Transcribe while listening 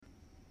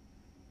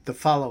The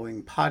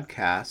following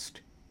podcast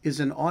is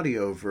an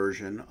audio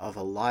version of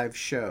a live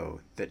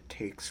show that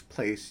takes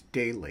place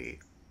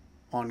daily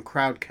on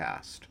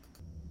Crowdcast.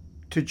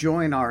 To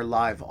join our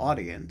live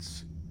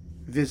audience,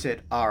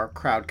 visit our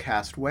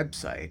Crowdcast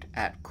website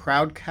at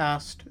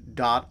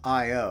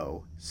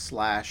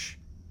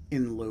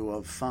crowdcast.io/in lieu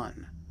of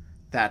fun.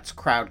 That's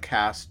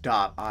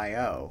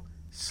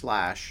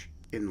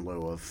crowdcast.io/in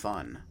lieu of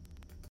fun.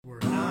 We're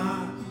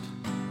not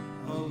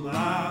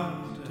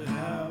allowed to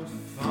have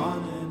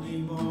fun anymore.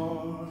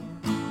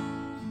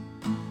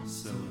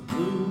 So in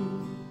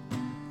lieu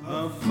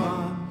of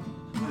fun,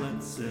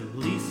 let's at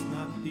least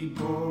not be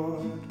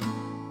bored.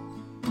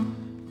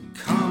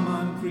 Come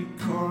on, Greek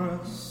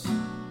chorus.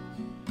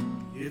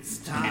 It's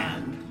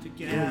time to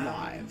get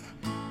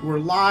We're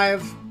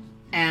live,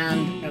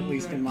 and at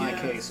least in my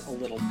case, a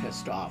little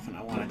pissed off, and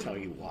I want to tell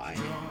you why.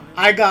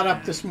 I got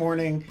up this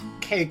morning.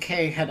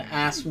 KK had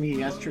asked me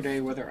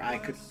yesterday whether I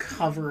could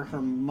cover her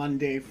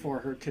Monday for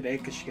her today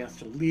because she has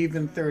to leave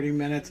in 30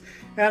 minutes.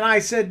 And I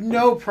said,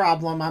 no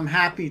problem. I'm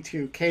happy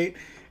to, Kate.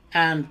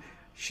 And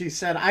she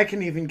said, I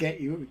can even get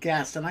you a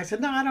guest. And I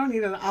said, no, I don't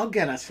need it. I'll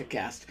get us a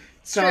guest.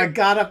 So I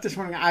got up this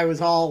morning. I was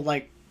all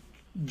like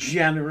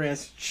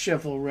generous,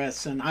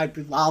 chivalrous, and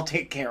I'll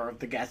take care of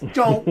the guest.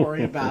 Don't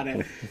worry about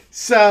it.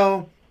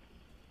 So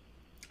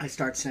I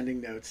start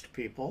sending notes to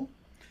people,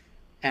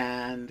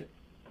 and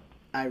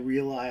I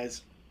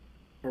realize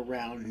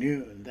around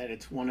noon that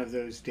it's one of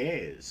those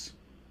days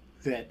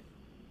that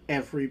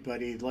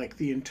everybody, like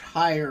the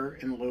entire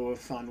In Lieu of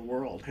Fun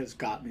world, has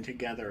gotten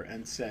together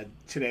and said,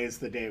 today's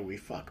the day we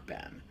fuck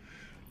Ben.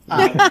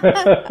 And so,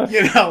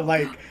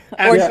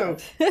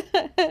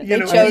 they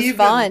chose even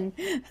fun.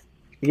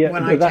 Yeah,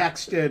 when I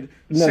texted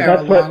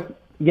Sarah Long...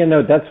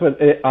 that's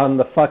what on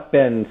the Fuck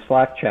Ben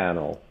Slack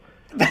channel.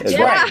 That's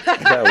right.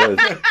 That was...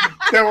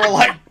 there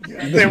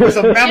was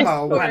a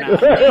memo went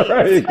out.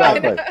 Right,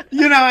 exactly.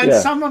 And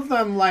some of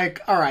them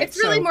all right. It's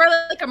really more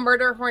like a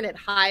murder hornet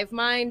hive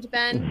mind,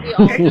 Ben. We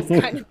all just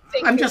kind of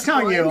think I'm just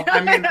telling you,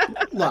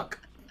 look,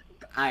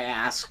 I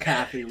asked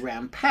Kathy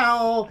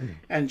Rampell,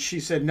 and she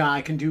said, no,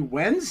 I can do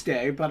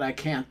Wednesday, but I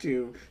can't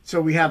do,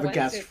 so we have a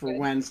guest for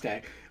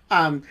Wednesday.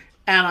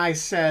 And I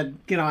said,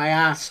 I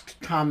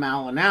asked Tom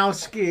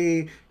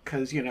Malinowski,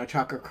 because,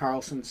 Tucker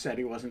Carlson said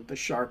he wasn't the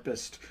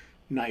sharpest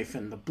knife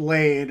in the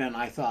blade, and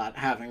I thought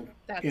having...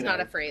 That's not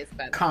a phrase,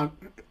 but...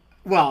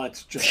 well,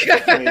 it's just a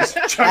phrase.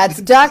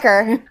 That's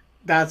Tucker.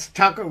 That's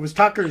Tucker. It was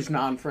Tucker's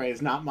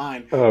non-phrase, not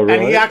mine. Oh, really?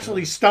 And he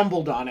actually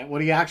stumbled on it.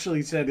 What he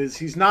actually said is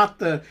he's not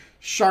the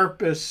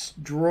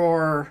sharpest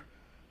drawer...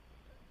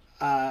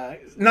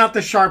 not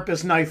the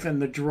sharpest knife in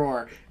the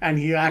drawer. And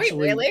he actually...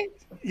 Wait, really?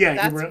 Yeah.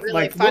 That's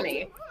really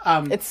funny.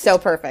 It's so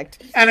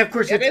perfect. And of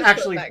course, it's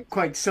actually perfect.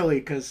 quite silly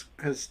because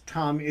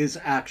Tom is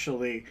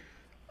actually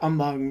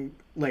among,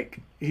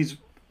 he's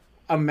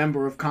a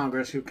member of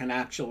Congress who can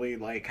actually,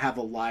 have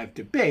a live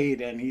debate,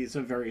 and he's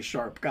a very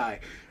sharp guy.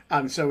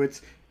 So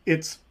it's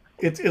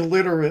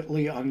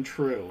illiterately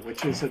untrue,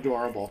 which is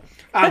adorable.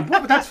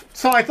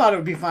 So I thought it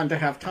would be fun to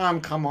have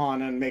Tom come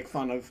on and make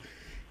fun of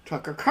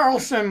Tucker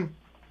Carlson.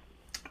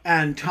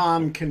 And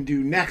Tom can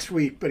do next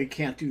week, but he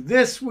can't do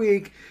this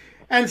week.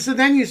 And so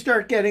then you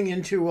start getting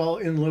into,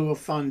 In Lieu of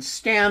Fun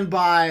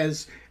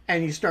standbys,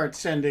 and you start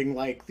sending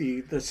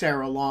the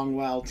Sarah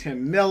Longwell,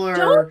 Tim Miller.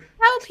 Don't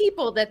tell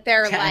people that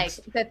they're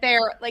text. that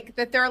they're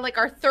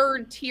our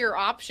third tier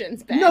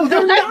options, Ben. No,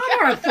 they're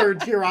not our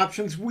third tier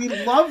options. We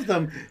love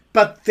them,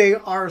 but they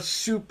are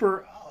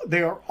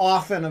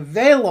often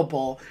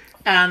available.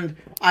 And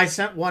I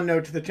sent one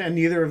note to the 10,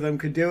 neither of them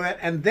could do it.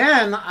 And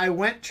then I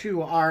went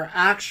to our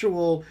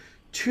actual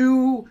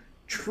two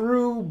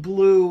true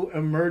blue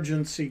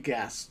emergency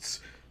guests,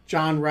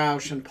 John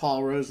Roush and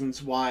Paul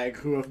Rosenzweig,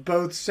 who have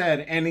both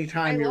said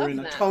anytime you're in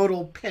a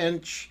total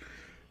pinch,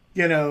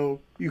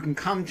 you can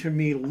come to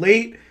me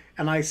late.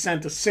 And I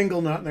sent a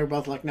single note, and they're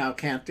both like, no,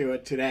 can't do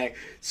it today.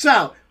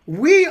 So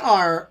we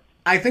are,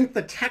 I think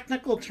the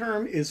technical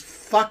term is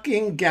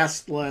fucking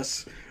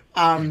guestless.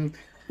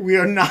 We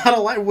are not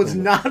allowed, it was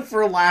not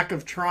for lack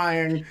of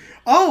trying.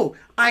 Oh,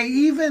 I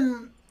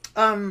even,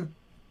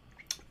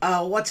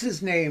 what's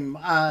his name?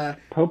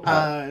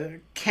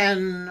 Popat.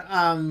 Ken,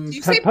 Did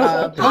you say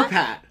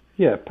Popat.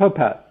 Yeah,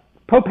 Popat.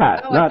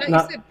 Popat. Oh, I thought you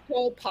said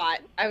Pol Pot.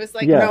 I was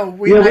like, No,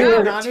 we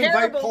did not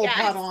invite Pol guest.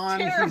 Pot on.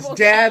 Terrible He's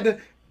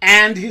dead,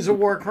 and he's a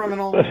war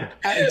criminal.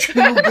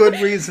 Two good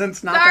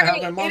reasons not to have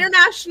him on.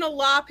 International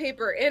law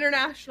paper.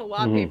 That's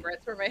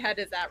where my head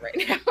is at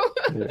right now.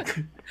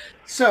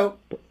 So...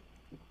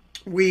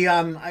 we, he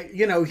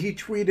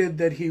tweeted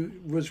that he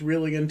was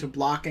really into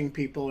blocking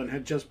people and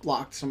had just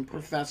blocked some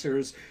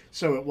professors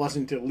so it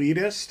wasn't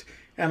elitist.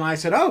 And I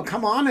said, oh,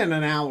 come on in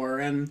an hour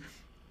and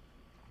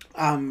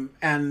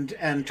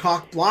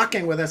talk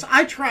blocking with us.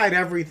 I tried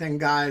everything,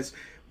 guys,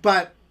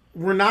 but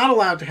we're not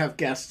allowed to have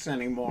guests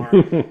anymore.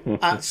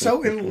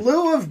 So in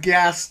lieu of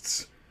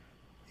guests,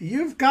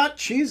 you've got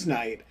cheese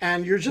night,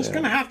 and you're just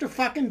going to have to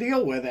fucking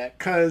deal with it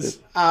because,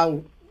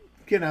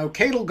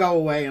 Kate will go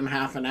away in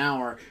half an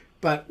hour.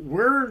 but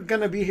we're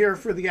gonna be here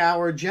for the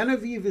hour.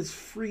 Genevieve is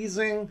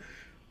freezing.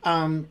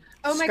 Oh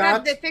my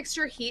God! They fixed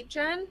your heat,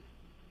 Jen?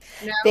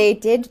 No. They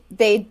did.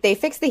 They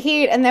fixed the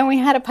heat, and then we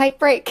had a pipe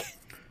break.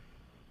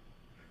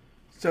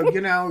 So,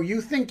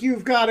 you think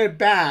you've got it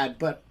bad,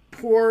 but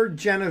poor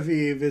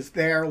Genevieve is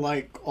there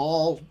like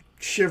all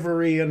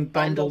shivery and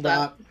bundled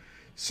up.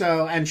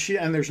 So, and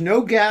there's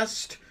no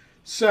guest.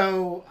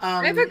 So,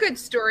 I have a good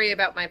story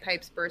about my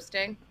pipes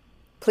bursting.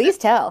 Please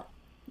tell.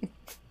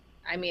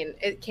 I mean,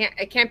 it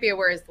can't be a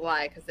where's the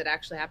lie because it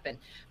actually happened.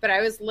 But I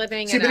was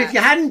living but if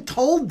you hadn't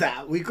told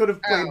that, we could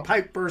have played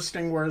pipe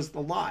bursting, where's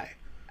the lie?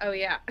 Oh,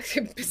 yeah.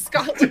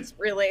 Scott was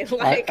really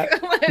like...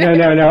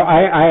 No.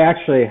 I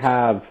actually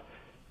have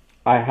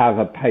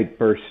a pipe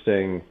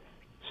bursting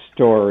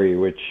story,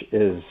 which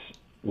is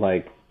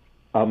like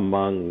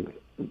among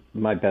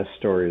my best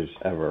stories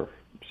ever.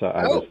 So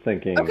I was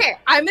thinking... Okay,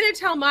 I'm going to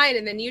tell mine,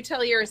 and then you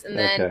tell yours, and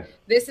then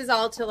this is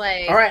all to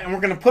like... All right, and we're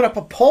going to put up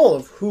a poll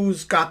of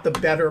who's got the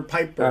better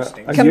pipe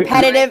bursting.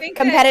 Competitive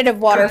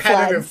water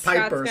competitive floods.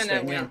 pipe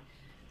bursting,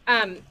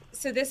 yeah.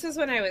 So this was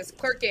when I was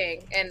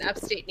clerking in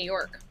upstate New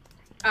York.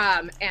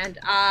 And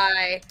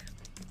I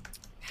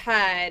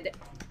had...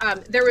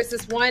 there was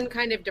this one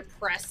kind of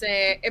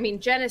depressing,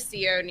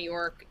 Geneseo, New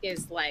York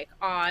is like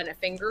on a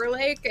Finger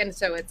Lake. And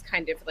so it's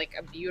kind of like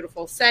a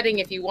beautiful setting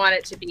if you want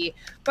it to be.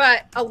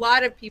 But a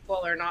lot of people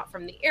are not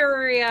from the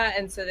area.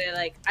 And so they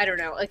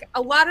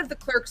a lot of the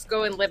clerks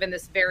go and live in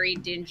this very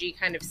dingy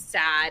kind of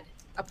sad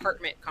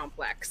apartment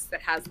complex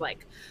that has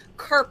like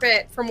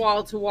carpet from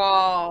wall to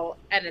wall.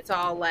 And it's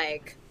all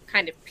like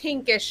kind of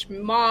pinkish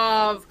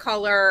mauve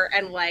color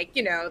and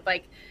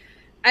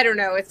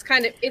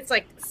it's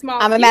like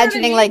small. I'm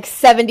imagining like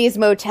 70s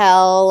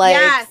motel. Like,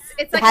 yes,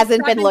 it's like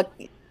hasn't been looked.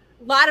 A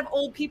lot of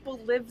old people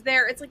live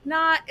there. It's like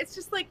it's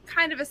just like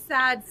kind of a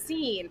sad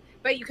scene,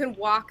 but you can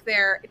walk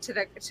there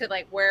to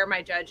like where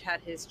my judge had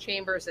his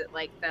chambers at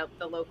like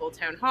the local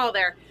town hall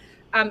there.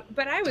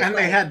 But I was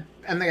they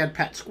had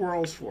pet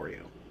squirrels for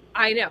you.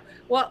 I know.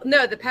 Well,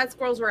 no, the pet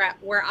squirrels were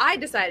at where I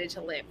decided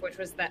to live, which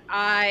was that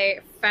I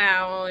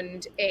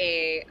found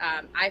a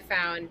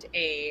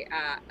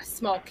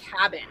small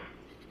cabin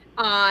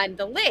on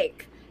the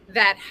lake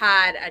that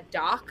had a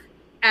dock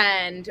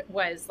and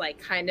was like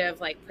kind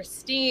of like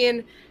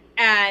pristine.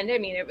 And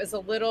it was a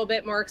little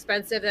bit more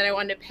expensive than I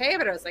wanted to pay,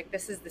 but I was like,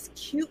 this is this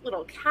cute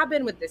little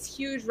cabin with this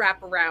huge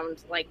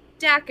wraparound like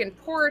deck and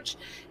porch.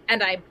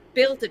 And I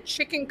built a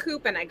chicken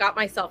coop and I got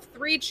myself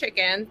 3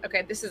 chickens.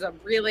 Okay, this is a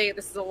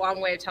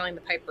long way of telling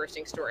the pipe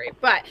bursting story,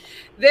 but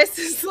this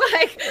is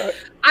like,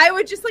 it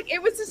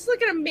was just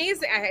like an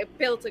amazing, I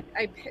built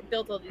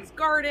all these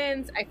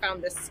gardens. I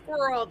found this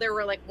squirrel. There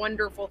were like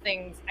wonderful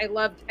things. I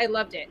loved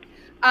it.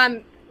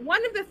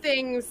 One of the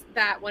things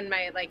that when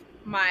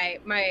my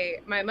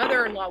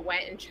mother-in-law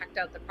went and checked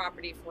out the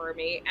property for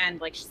me, and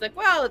like she's like,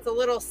 well, it's a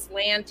little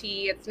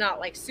slanty, it's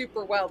not like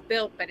super well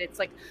built, but it's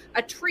like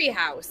a tree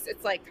house.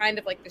 It's like kind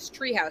of like this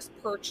tree house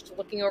perched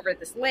looking over at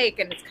this lake,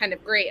 and it's kind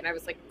of great. And I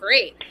was like,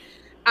 great.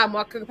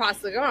 What could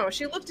possibly go on? Well,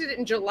 she looked at it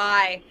in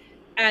July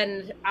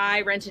and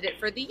I rented it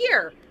for the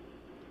year.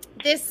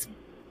 This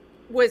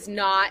was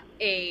not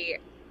a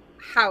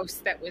house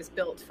that was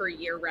built for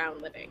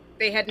year-round living.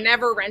 They had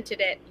never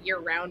rented it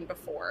year-round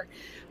before.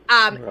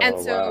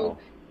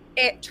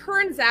 It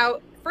turns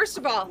out, first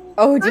of all...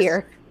 Oh,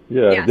 dear.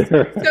 Yeah. Yes.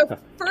 So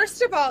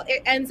first of all,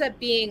 it ends up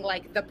being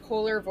like the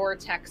polar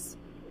vortex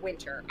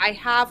winter. I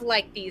have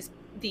like these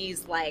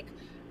like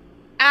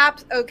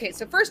apps. Okay,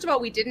 so first of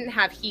all, we didn't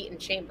have heat in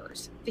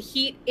chambers. The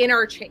heat in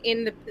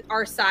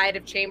our side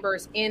of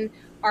chambers, in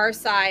our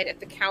side of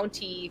the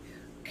county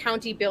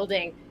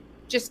building,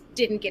 just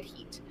didn't get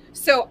heat.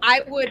 So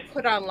I would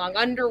put on long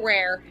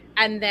underwear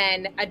and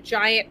then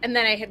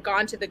I had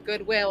gone to the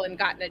Goodwill and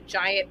gotten a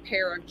giant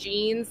pair of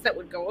jeans that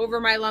would go over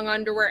my long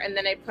underwear. And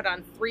then I'd put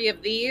on 3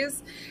 of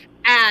these.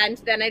 And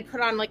then I'd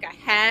put on like a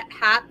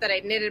hat that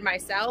I knitted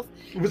myself.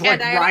 It was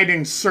like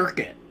riding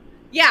circuit.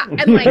 Yeah,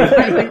 and like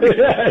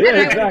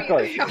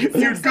exactly.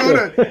 You'd go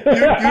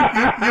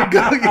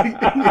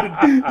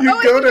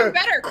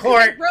to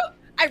court.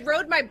 I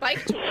rode my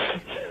bike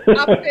to work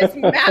up this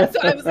map, so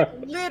I was like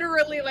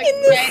literally like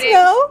in the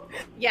snow.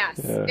 Yes,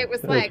 it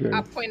was like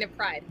a point of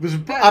pride. It was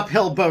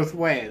uphill both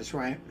ways,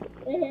 right?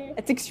 Mm-hmm.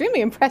 It's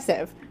extremely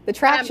impressive. The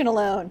traction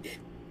alone.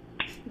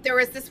 There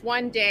was this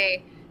one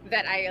day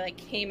that I like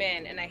came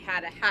in and I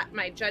had a hat.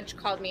 My judge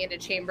called me into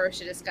chambers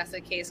to discuss a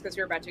case because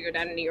we were about to go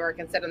down to New York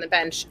and sit on the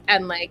bench.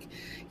 And like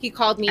he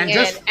called me and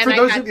for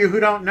those of you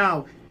who don't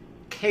know,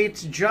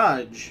 Kate's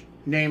judge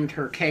named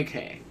her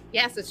KK.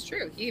 Yes, it's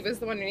true. He was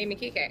the one who named me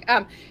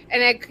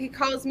KK. He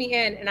calls me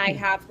in, and I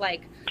have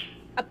like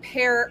a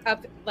pair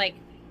of like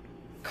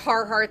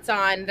Carhartts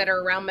on that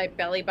are around my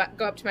belly button,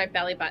 go up to my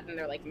belly button.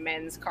 They're like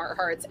men's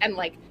Carhartts, and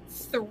like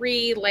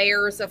 3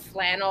 layers of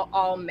flannel,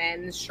 all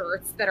men's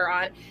shirts that are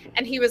on.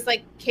 And he was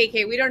like,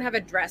 KK, we don't have a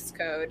dress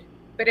code,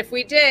 but if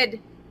we did,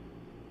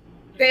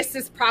 this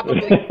is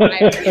probably what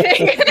I'm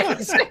doing.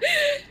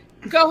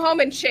 Go home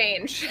and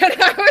change. And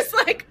I was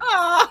like,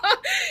 oh,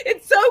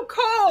 it's so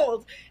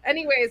cold.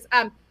 Anyways,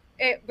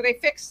 they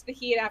fixed the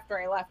heat after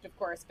I left, of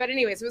course. But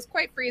anyways, it was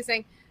quite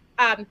freezing.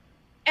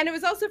 And it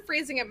was also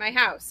freezing at my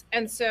house.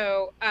 And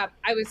so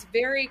I was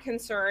very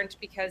concerned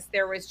because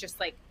there was just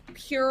like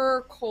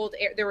pure cold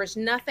air. There was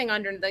nothing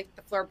under the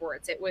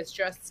floorboards. It was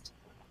just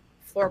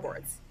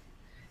floorboards.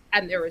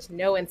 And there was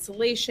no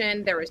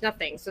insulation. There was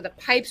nothing. So the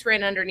pipes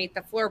ran underneath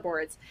the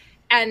floorboards.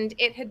 And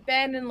it had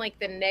been in like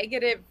the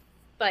negatives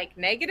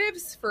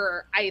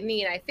for,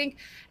 I think,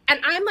 and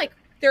I'm like,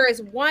 there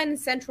is one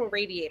central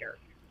radiator.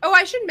 Oh,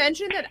 I should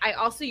mention that I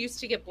also used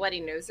to get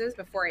bloody noses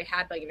before I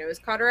had like nose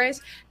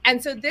cauterized.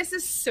 And so this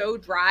is so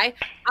dry.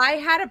 I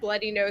had a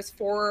bloody nose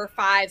 4,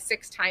 5,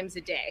 6 times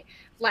a day,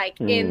 like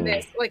in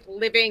this, like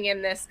living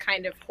in this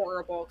kind of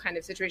horrible kind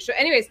of situation. So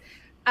anyways,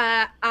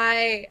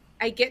 I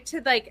get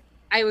to like,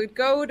 I would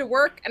go to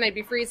work and I'd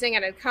be freezing,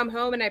 and I'd come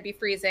home and I'd be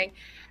freezing,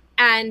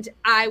 and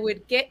I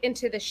would get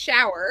into the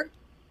shower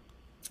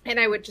and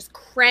I would just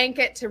crank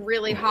it to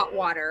really hot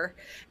water,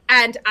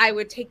 and I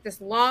would take this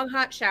long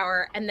hot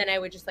shower, and then I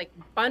would just like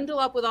bundle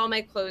up with all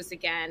my clothes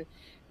again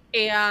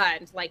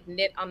and like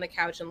knit on the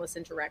couch and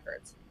listen to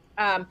records.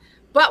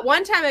 But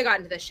one time I got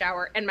into the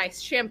shower and my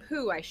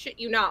shampoo, I shit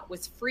you not,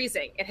 was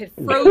freezing. It had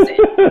frozen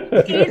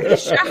in the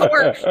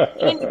shower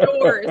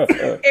indoors.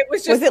 It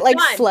was just Was it like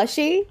done.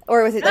 slushy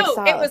or was it like No,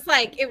 solid?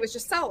 it was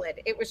just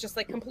solid. It was just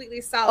like completely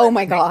solid. Oh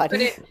my God.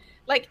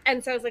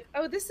 And so I was like,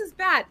 oh, this is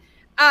bad.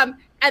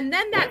 And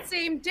then that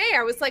same day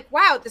I was like,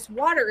 wow, this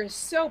water is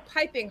so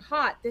piping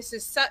hot. This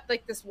is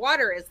like, this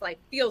water is like,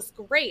 feels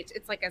great.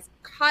 It's like as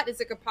hot as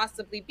it could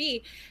possibly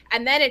be.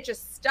 And then it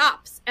just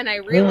stops. And I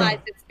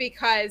realized it's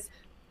because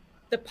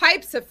the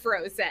pipes have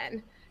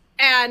frozen.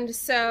 And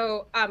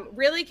so,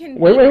 really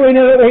convenient.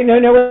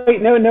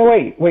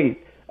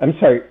 Wait. I'm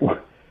sorry.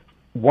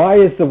 Why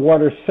is the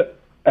water so,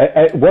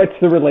 what's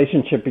the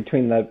relationship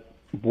between the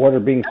water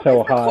being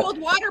so hot? The cold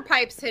water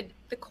pipes had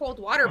the cold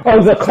water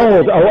pipes. Oh, the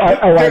cold.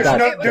 I got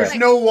it. There's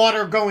no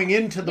water going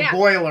into the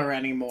boiler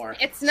anymore.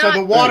 It's not.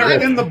 So the water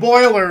in the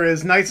boiler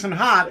is nice and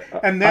hot,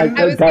 and then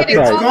I was getting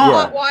right, all yeah.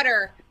 hot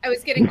water. I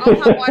was getting all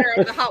hot water out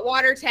of the hot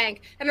water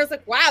tank, and I was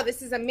like, wow,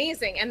 this is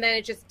amazing. And then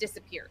it just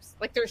disappears.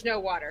 Like there's no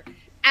water.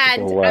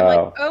 And Wow. I'm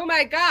like, oh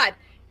my God.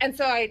 And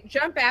so I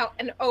jump out,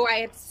 and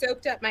I had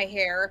soaked up my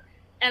hair,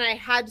 and I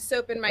had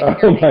soap in my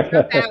hair. And I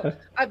jump out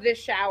of the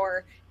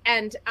shower,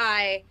 and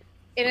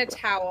in a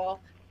towel,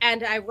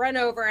 and I run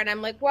over, and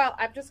I'm like, well,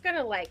 I'm just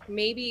gonna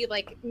maybe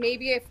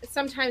if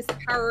sometimes the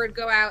power would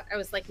go out, I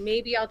was like,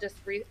 maybe I'll just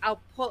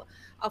I'll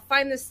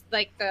find this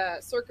like the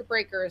circuit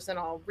breakers, and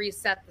I'll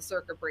reset the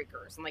circuit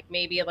breakers, and like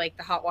maybe like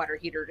the hot water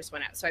heater just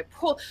went out. So I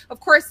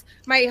of course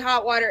my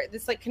hot water,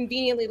 this like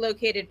conveniently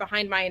located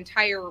behind my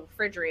entire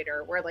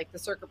refrigerator where like the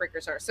circuit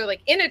breakers are. So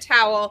like in a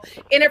towel,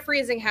 in a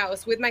freezing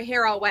house with my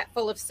hair all wet,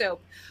 full of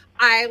soap,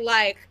 I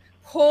like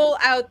pull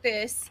out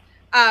this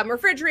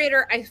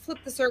refrigerator, I flip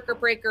the circuit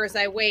breakers,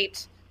 I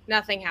wait,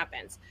 nothing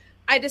happens.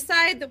 I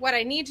decide that what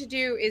I need to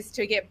do is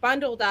to get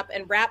bundled up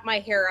and wrap my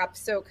hair up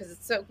because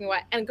it's soaking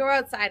wet, and go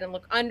outside and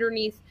look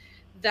underneath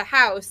the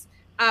house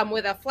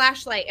with a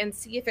flashlight and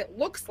see if it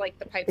looks like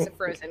the pipes have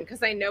frozen,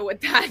 because I know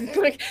what that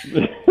like.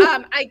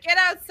 I get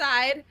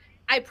outside,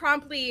 I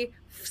promptly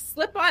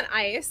slip on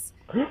ice,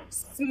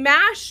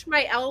 smash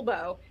my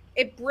elbow.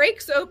 It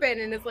breaks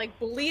open and is like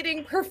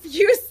bleeding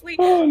profusely.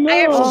 Oh, no. I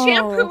have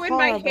shampoo in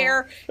my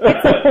hair.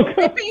 It's like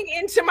dripping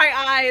into my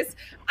eyes.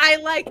 I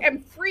like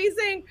am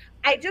freezing.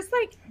 I just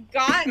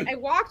I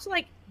walked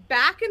like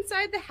back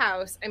inside the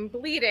house. I'm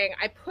bleeding.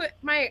 I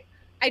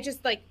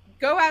just like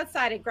go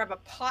outside and grab a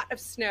pot of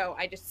snow.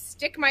 I just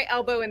stick my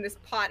elbow in this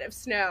pot of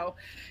snow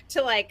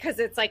to cause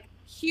it's like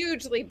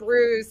hugely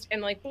bruised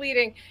and like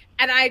bleeding.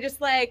 And I'm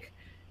just like,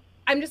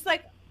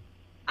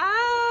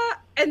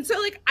 and so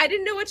I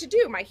didn't know what to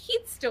do. My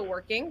heat's still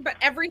working, but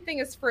everything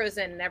is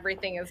frozen and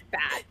everything is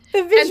bad.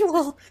 The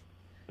visual.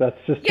 That's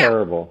just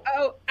terrible.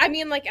 Oh, I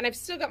mean, and I've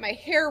still got my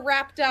hair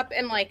wrapped up,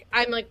 and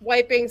I'm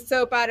wiping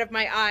soap out of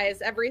my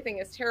eyes. Everything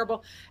is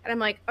terrible. And I'm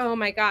like, oh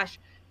my gosh.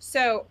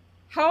 So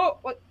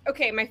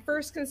my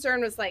first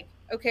concern was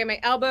okay, my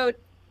elbow,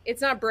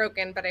 it's not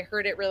broken, but I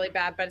hurt it really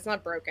bad, but it's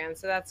not broken.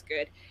 So that's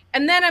good.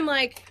 And then I'm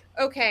like,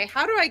 okay,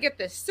 how do I get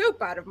this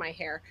soap out of my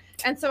hair?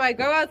 And so I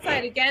go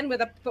outside again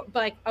with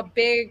a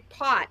big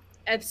pot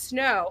of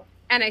snow,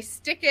 and I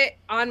stick it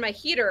on my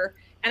heater,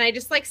 and I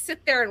just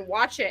sit there and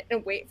watch it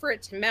and wait for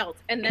it to melt.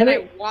 And then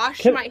I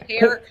wash my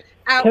hair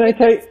out. Can I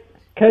tell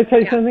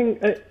you something?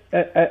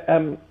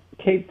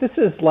 Kate, this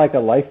is like a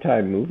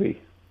Lifetime movie.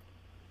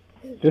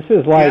 This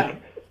is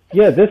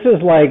this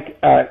is like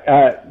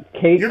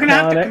Kate. You're gonna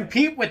have to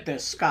compete with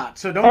this, Scott.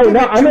 So don't do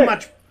too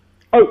much.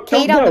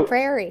 Kate on the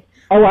Prairie.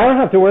 Oh, I don't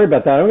have to worry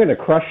about that. I'm going to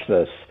crush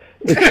this.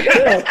 No,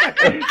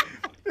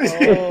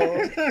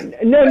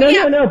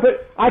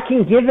 but I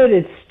can give it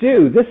its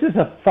due. This is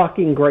a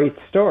fucking great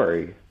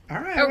story. All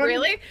right. Oh,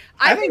 really?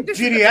 I think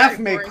GDF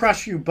may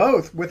crush you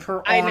both with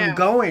her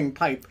ongoing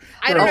pipe.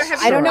 I don't know.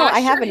 I don't know. I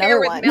have another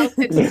one.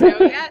 Melted snow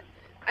yet?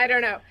 I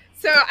don't know.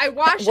 So I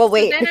washed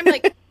it, and then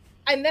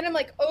and then I'm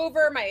like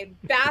over my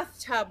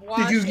bathtub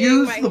washing. Did you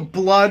use the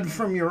blood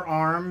from your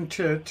arm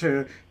to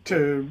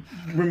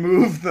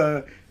remove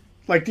the,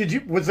 like,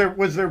 was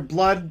there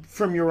blood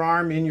from your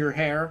arm in your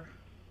hair?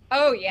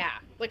 Oh yeah.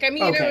 Like, I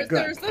mean, Okay,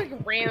 there was like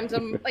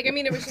random, like, I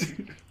mean, it was just,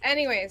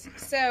 anyways.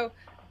 So,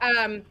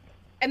 and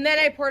then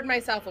I poured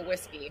myself a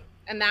whiskey,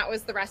 and that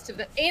was the rest of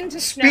the, into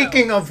snow.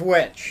 Speaking of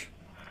which.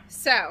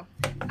 So,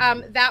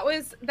 that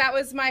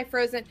was my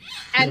frozen,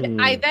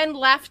 and I then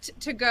left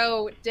to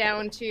go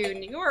down to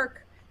New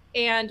York,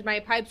 and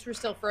my pipes were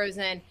still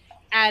frozen,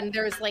 and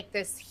there's like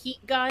this heat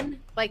gun,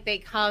 like they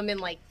come and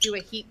like do a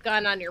heat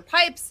gun on your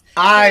pipes.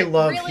 I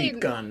love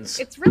heat guns.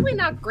 It's really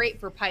not great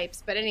for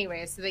pipes, but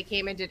anyway, so they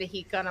came and did a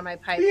heat gun on my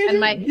pipe,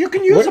 You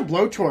can use a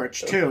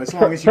blowtorch too, as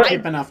long as you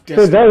keep enough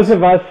distance. For those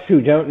of us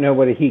who don't know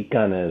what a heat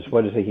gun is,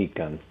 what is a heat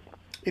gun?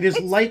 It is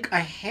like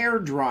a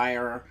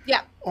hairdryer.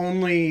 Yeah.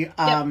 Only it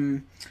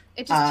just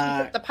heats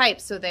up the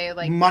pipes, so they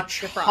like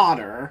much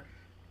hotter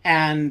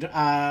and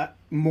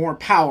more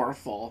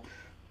powerful.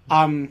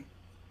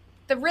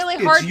 The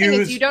really hard thing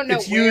is you don't know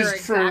where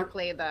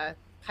exactly the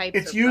pipes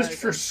It's are used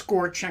frozen. for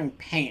scorching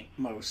paint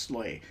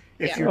mostly.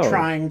 If Yeah. you're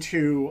trying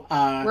to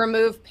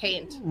remove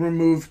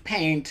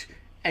paint.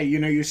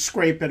 You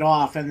scrape it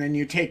off and then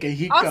you take a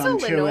heat Also gun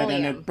to it and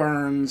linoleum. it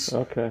burns.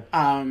 Okay.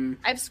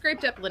 I've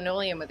scraped up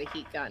linoleum with a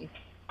heat gun.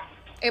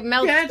 It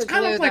melts. Yeah, it's the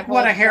kind glue, of the like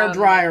what a whole hair gum.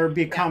 dryer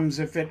becomes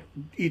if it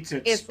eats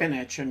its It's-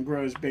 spinach and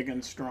grows big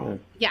and strong.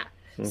 Yeah.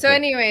 So,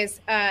 anyways,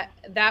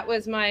 that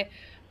was my.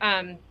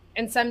 And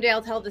someday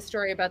I'll tell the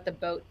story about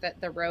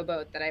the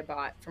rowboat that I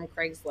bought from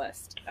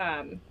Craigslist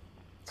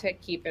to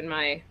keep in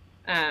my.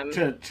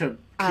 To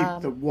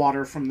keep the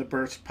water from the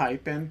burst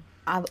pipe in.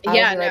 I'll be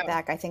right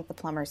back. I think the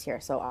plumber's here,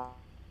 so Oh,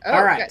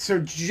 all right. good. So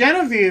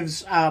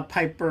Genevieve's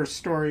pipe burst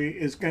story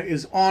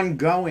is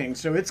ongoing,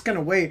 so it's going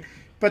to wait.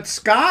 But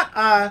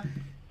Scott,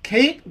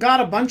 Kate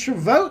got a bunch of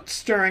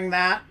votes during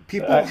that.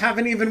 People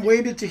haven't even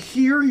waited to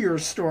hear your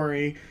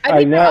story.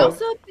 I know. I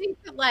also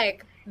think that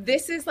like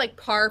this is like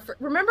par for.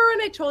 Remember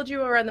when I told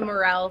you around the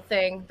morale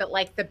thing that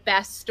like the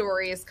best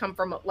stories come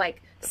from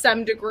like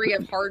some degree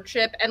of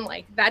hardship, and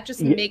like that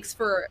just makes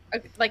for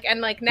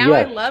now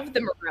I Yes. love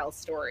the morale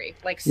story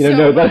like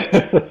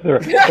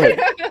That's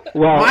right.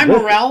 Well, My this-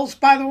 morels,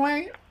 by the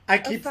way, I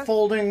keep fuck.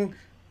 folding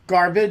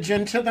garbage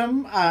into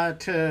them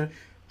You're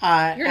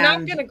and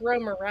not gonna grow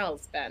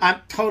morels, Ben.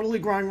 I'm totally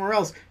growing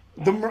morels.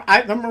 The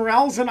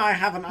morels and I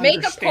have an Make a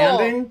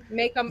understanding poll.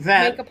 Make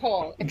that a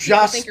poll. If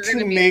just you think you're to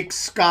gonna be make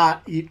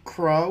Scott eat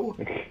crow,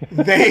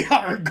 they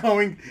are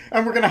going,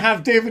 and we're going to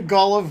have David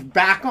Gullov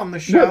back on the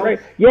show. Yeah, right.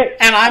 Yeah.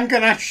 And I'm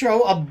going to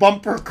show a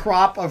bumper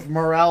crop of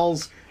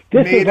morels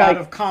This made is out like-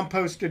 of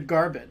composted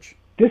garbage.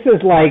 This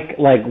is like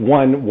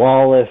when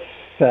Wallace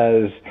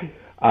says,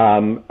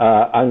 I'm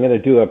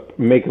going to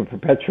make a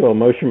perpetual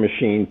motion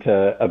machine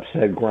to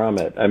upset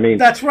Gromit. I mean,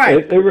 That's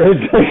right. Go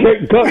ahead.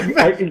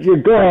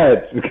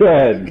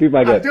 Keep my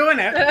I'm good. doing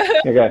it.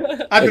 Okay.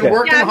 I've been Okay.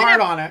 working Yeah, I'm hard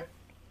gonna- on it.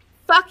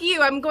 fuck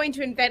you. I'm going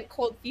to invent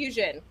cold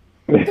fusion.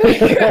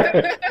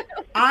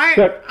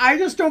 I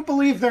just don't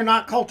believe they're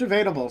not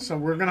cultivatable, so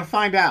we're going to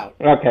find out.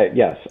 Okay.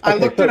 Yes. I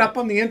Okay, looked so- it up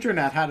on the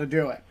internet how to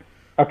do it.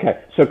 Okay.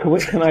 So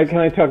can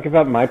I talk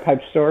about my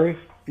pipe story?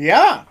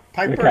 Yeah,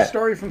 pipe burst Okay.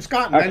 story from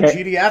Scott, and then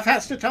Okay. GDF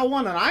has to tell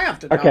one, and I have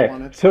to tell Okay.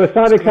 one. So it's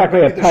not gonna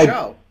exactly a be the pipe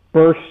show.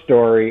 burst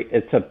story.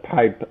 It's a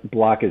pipe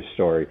blockage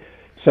story.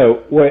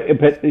 So,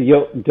 but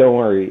don't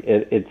worry.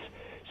 It's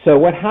so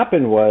what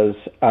happened was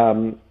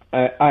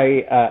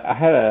I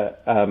had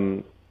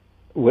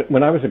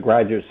when I was a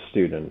graduate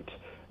student,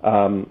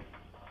 I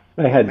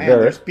had Man,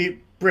 very there's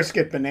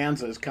brisket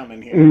bonanzas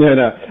coming here.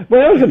 no.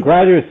 When I was a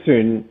graduate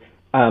student,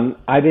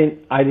 I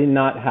did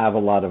not have a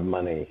lot of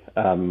money.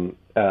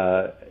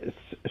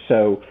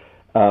 So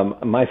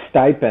my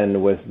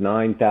stipend was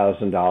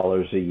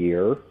 $9,000 a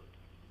year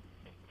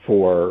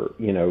for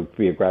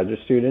be a graduate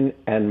student,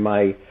 and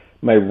my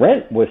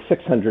rent was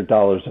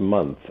 $600 a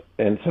month.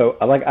 And so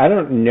I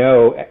don't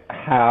know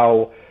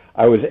how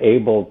I was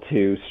able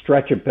to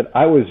stretch it, but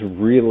I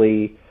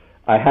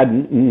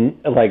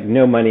had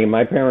no money.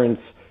 My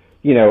parents,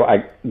 they gave But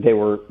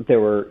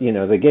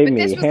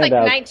me this was like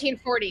handouts.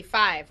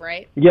 1945,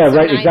 right? Yeah, So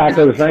right.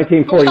 Exactly. It was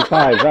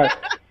 1945. Right.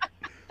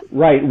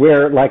 Right.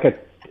 Where like a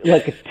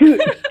two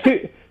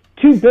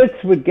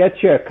bits would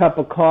get you a cup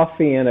of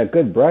coffee and a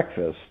good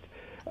breakfast.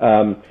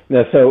 I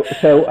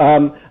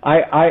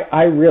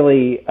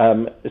really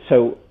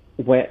so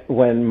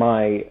when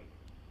my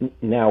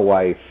now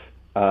wife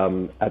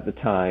at the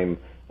time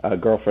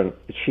girlfriend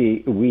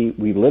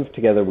we lived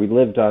together. We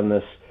lived on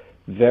this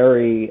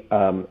very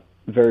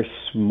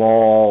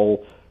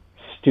small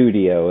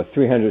studio, a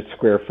 300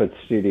 square foot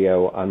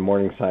studio on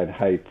Morningside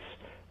Heights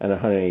and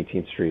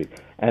 118th Street,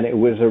 and it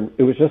was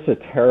just a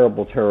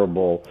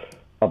terrible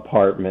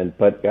apartment,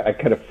 but I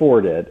could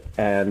afford it,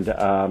 and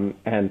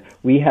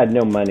we had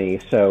no money,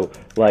 so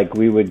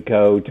we would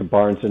go to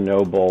Barnes and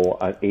Noble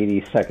on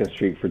 82nd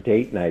Street for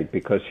date night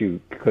because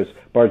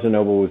Barnes and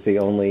Noble was the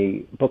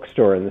only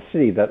bookstore in the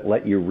city that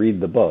let you read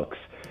the books.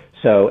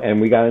 So, and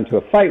we got into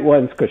a fight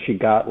once because she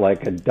got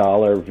like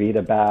 $1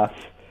 Vita bath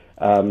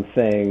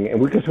thing,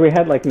 and because we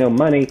had like no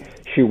money,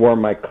 she wore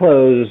my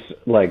clothes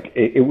like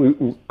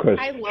because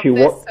I love she this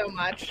wore so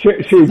much. she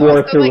This is wore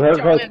also through like her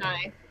John clothes. and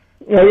I.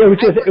 Yeah,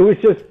 it was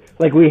just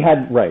like we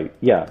had right,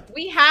 yeah.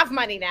 We have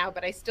money now,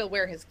 but I still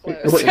wear his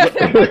clothes.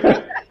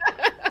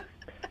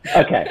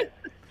 Okay,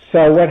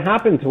 so what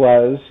happened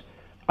was,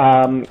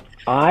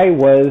 I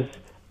was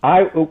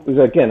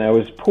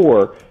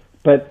poor,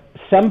 but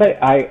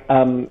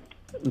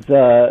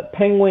the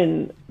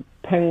Penguin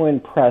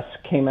Press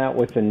came out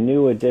with a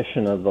new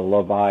edition of the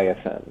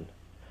Leviathan,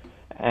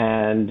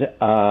 and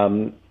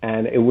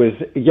it was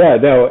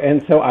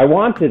and so I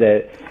wanted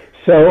it.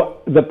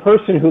 So the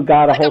person who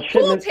got like a whole pool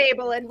shipment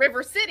table in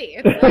River City.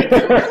 It's like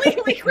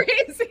completely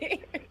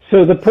crazy.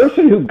 So the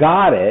person who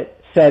got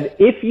it said,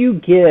 if you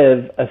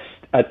give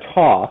a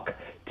talk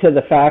to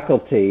the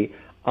faculty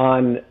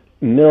on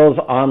Mills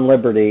on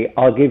Liberty,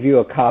 I'll give you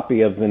a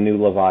copy of the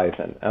new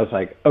Leviathan. I was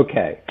like,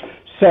 okay.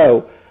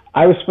 So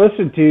I was supposed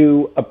to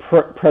do a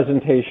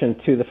presentation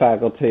to the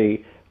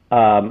faculty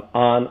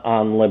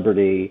on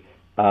Liberty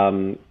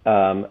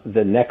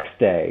the next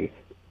day.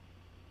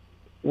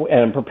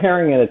 And I'm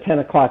preparing it at 10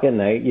 o'clock at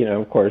night,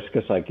 of course,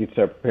 because like you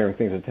start preparing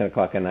things at 10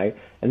 o'clock at night.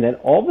 And then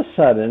all of a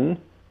sudden,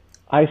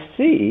 I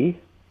see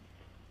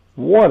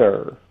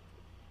water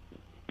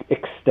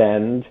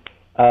extend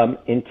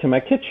into my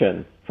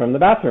kitchen from the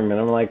bathroom.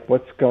 And I'm like,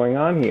 what's going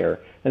on here?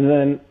 And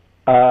then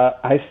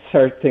I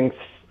start things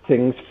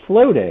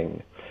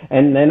floating.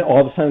 And then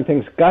all of a sudden,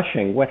 things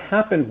gushing. What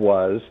happened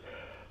was,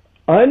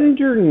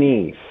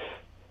 underneath,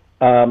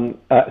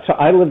 so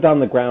I lived on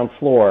the ground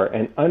floor,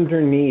 and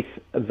underneath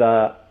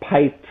the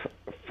pipe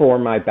for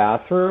my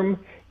bathroom,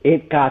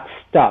 it got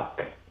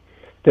stuck.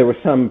 There was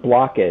some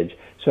blockage.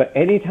 So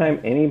anytime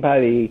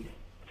anybody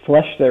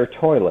flushed their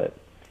toilet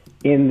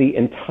in the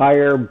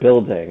entire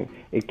building,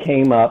 it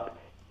came up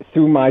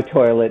through my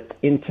toilet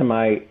into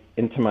my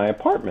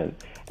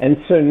apartment. And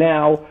so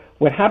now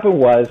what happened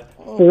was,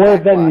 for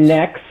the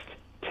next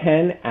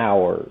 10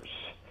 hours,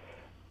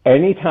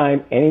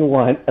 anytime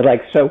anyone,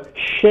 so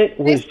shit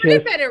was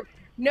just...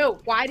 No,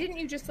 why didn't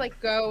you just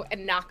go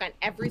and knock on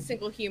every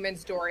single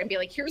human's door and be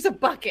like, here's a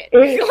bucket?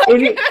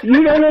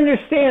 You don't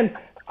understand.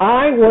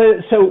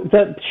 So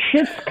the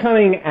shit's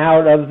coming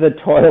out of the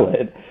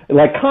toilet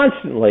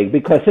constantly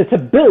because it's a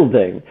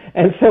building.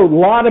 And so a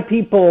lot of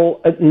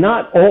people,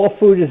 not all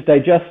food is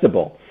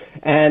digestible.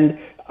 And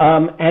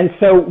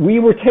so we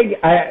were taking,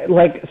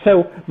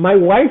 so my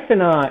wife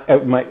and I,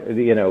 at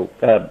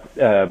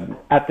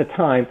the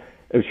time,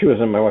 she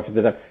wasn't my wife at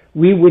the time,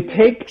 we would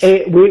take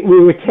a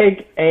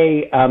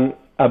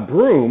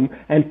broom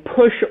and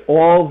push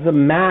all the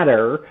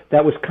matter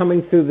that was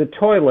coming through the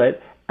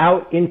toilet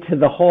out into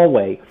the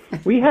hallway.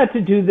 We had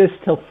to do this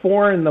till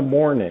 4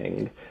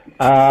 a.m,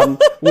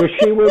 where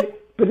she would.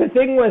 But the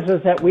thing was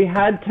that we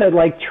had to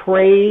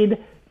trade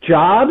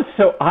jobs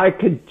so I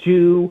could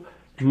do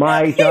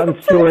my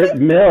John Stuart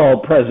Mill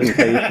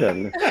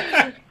presentation.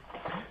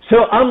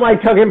 So I'm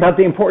talking about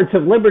the importance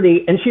of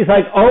liberty, and she's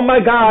like, "Oh my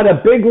God, a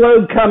big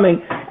load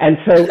coming!" And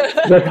so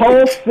the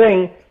whole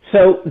thing.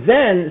 So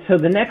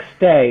the next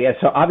day,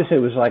 so obviously it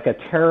was a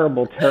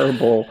terrible.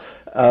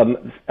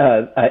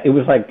 It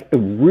was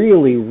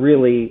really,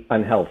 really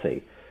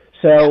unhealtly.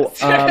 So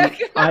my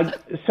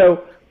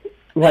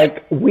wife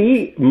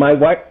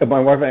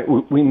and I,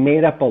 we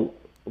made up a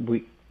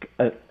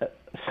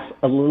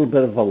little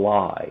bit of a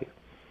lie.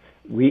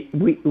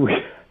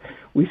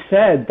 We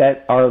said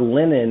that our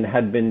linen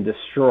had been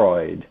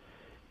destroyed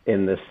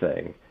in this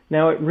thing.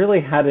 Now, it really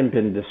hadn't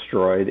been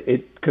destroyed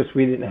because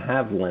we didn't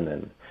have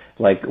linen.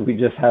 We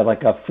just had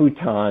a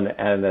futon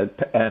and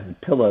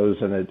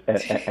pillows and a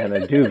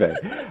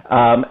duvet.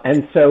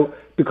 And so,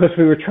 because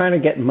we were trying to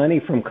get money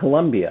from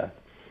Columbia,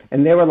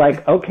 and they were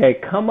like, okay,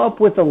 come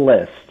up with a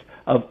list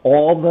of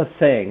all the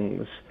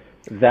things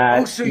that...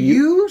 Oh, so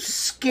you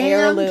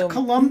scammed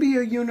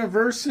Columbia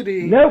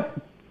University... Nope.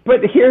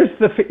 But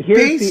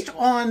based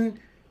on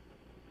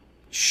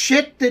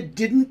shit that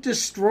didn't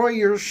destroy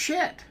your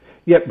shit.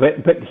 Yeah,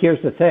 but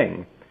here's the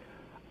thing.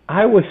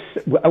 I was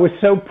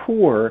so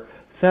poor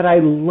that I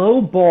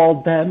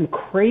lowballed them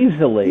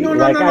crazily.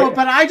 No.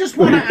 But I just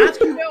want to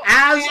ask you,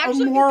 as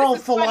a moral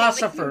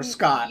philosopher,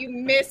 Scott, you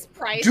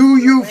mispriced. Do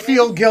you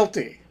feel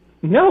guilty?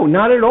 No,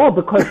 not at all,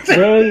 because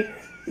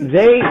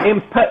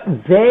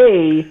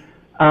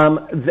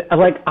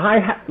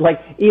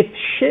if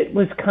shit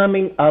was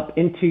coming up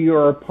into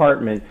your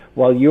apartment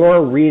while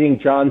you're reading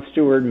John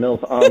Stuart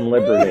Mill's On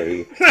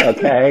Liberty,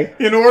 okay?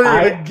 In order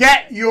to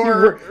get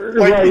your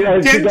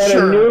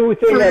indenture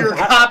for your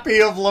copy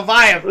of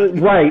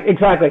Leviathan. Right,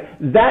 exactly.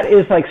 That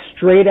is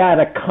straight out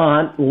of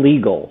Kant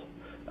legal,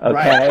 okay?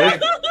 Right.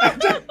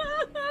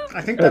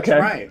 I think that's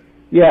right.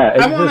 Yeah,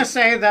 I want to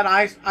say that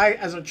I,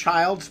 as a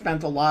child,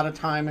 spent a lot of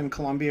time in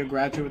Columbia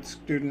graduate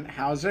student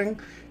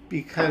housing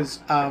because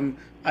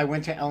I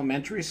went to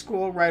elementary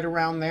school right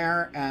around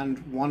there, and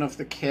one of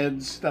the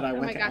kids that I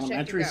went to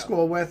elementary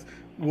school with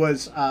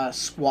was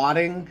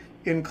squatting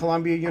in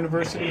Columbia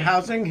University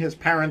housing. His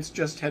parents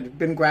just had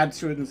been grad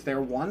students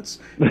there once,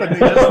 but they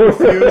just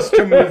refused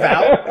to move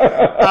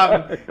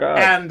out.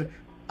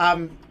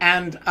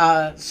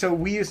 So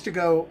we used to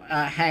go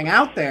hang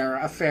out there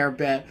a fair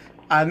bit.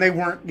 And they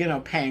weren't,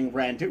 paying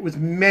rent. It was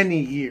many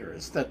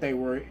years that they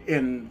were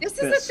in This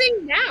is a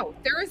thing now.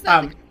 There is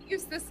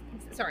use this.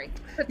 Sorry.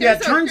 Yeah,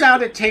 it turns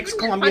out it takes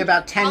Columbia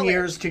about 10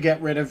 years to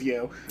get rid of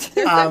you.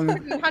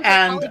 Hunter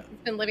College has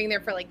been living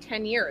there for like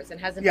 10 years and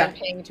hasn't been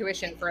paying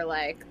tuition for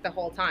like the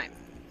whole time.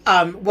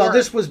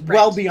 This was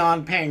well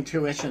beyond paying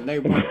tuition. They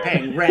weren't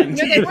paying rent.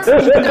 No, they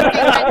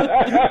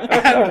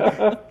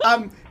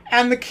weren't.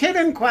 And the kid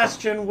in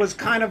question was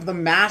kind of the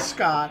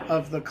mascot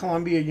of the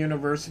Columbia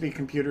University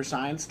Computer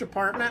Science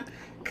Department,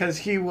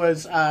 because we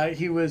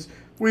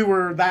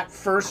were that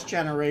first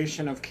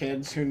generation of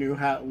kids who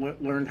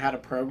learned how to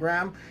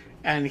program,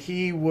 and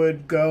he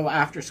would go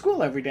after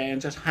school every day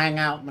and just hang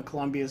out in the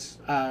Columbia's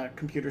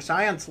computer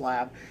science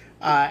lab.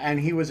 And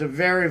he was a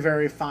very,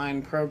 very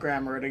fine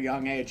programmer at a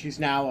young age. He's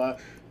now a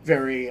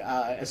very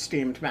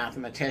esteemed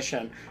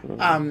mathematician.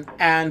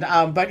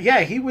 But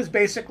yeah, he was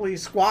basically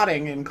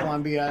squatting in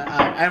Columbia.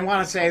 I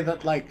want to say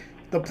that like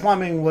the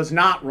plumbing was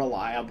not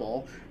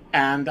reliable.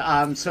 And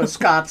so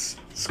Scott's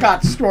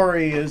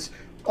story is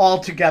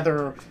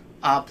altogether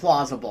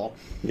plausible.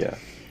 Yeah.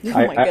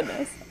 Oh my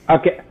goodness.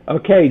 Okay,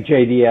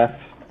 JDF.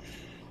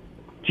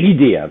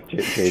 GDF.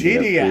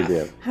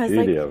 GDF. I was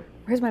like,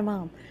 where's my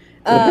mom?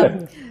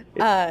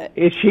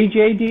 Is she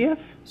JDF?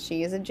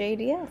 She is a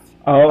JDF.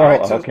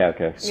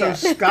 Okay. So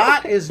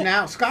Scott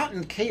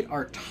and Kate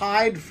are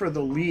tied for the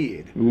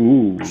lead.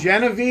 Ooh.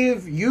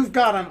 Genevieve, you've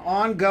got an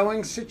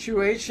ongoing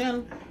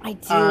situation. I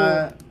do.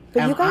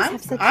 But you guys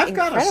have such I've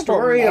got a incredible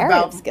story narrative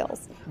about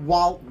skills.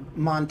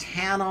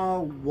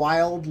 Montana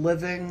wild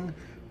living.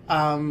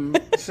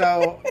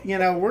 So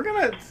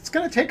it's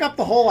gonna take up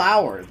the whole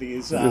hour.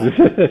 These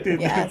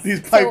Yes. these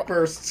pipe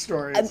burst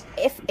stories.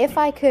 If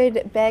I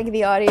could beg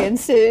the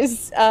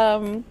audiences,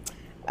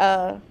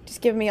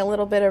 just give me a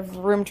little bit of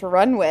room to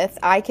run with,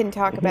 I can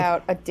talk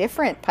about a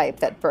different pipe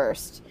that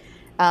burst,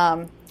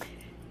 and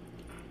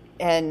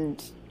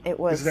it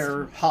was. Is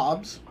there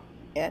Hobbs?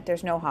 Yeah,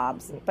 there's no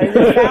Hobbs, but it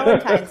is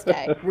Valentine's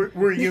Day.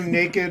 Were you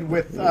naked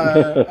with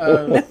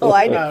No,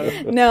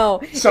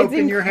 soap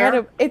in your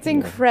hair? It's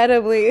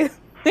incredibly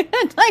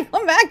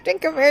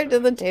anticlimactic compared to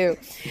the two.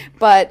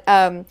 But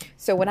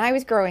so when I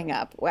was growing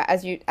up,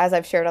 as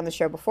I've shared on the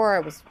show before,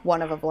 I was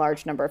one of a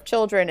large number of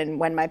children, and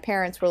when my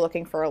parents were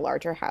looking for a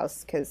larger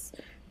house, because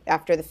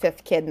after the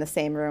fifth kid in the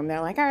same room,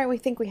 they're like, all right, we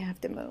think we have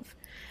to move.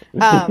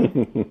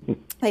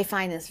 They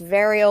find this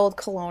very old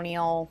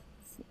colonial.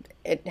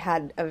 It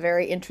had a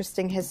very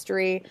interesting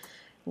history.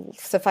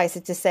 Suffice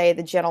it to say,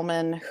 the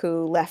gentleman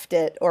who left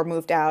it or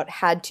moved out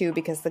had to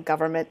because the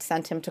government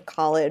sent him to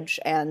college,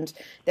 and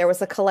there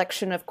was a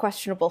collection of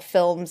questionable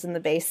films in the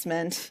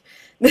basement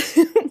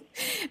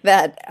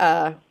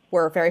that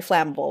were very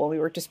flammable when we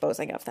were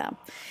disposing of them.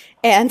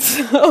 And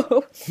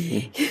so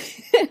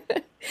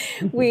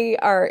we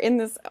are in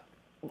this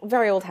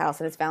very old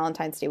house, and it's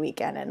Valentine's Day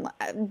weekend, and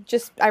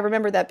I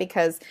remember that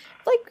because,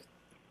 like,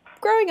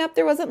 growing up,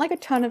 there wasn't like a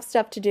ton of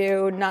stuff to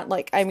do. Not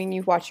like, I mean,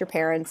 you watch your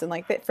parents, and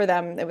like for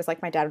them, it was like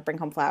my dad would bring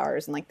home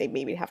flowers, and like they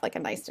maybe have like a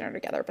nice dinner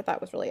together, but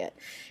that was really it.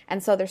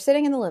 And so they're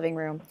sitting in the living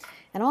room,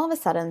 and all of a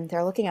sudden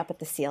they're looking up at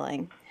the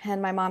ceiling, and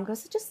my mom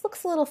goes, "It just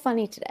looks a little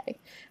funny today."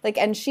 Like,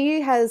 and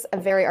she has a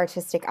very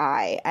artistic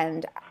eye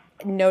and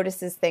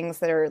notices things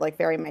that are like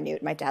very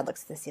minute. My dad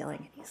looks at the ceiling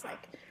and he's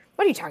like,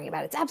 "What are you talking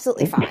about? It's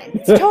absolutely fine.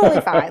 It's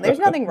totally fine. There's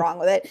nothing wrong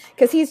with it."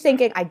 Because he's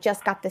thinking, I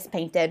just got this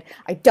painted.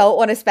 I don't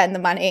want to spend the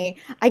money.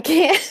 I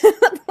can't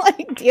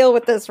like deal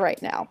with this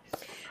right now.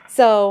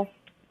 So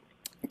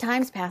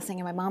time's passing,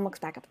 and my mom looks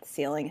back up at the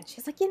ceiling, and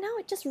she's like,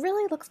 it just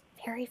really looks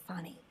very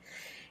funny.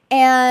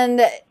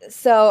 And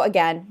so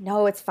again,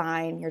 no, it's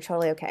fine. You're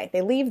totally okay.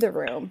 They leave the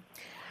room.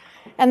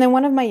 And then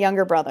one of my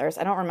younger brothers,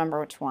 I don't remember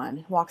which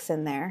one, walks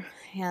in there.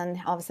 And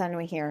all of a sudden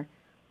we hear,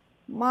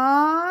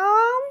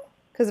 "Mom?"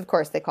 Because, of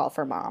course, they call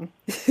for mom.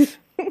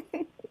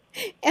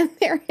 And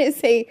there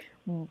is a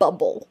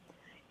bubble.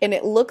 And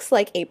it looks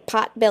like a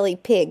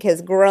potbelly pig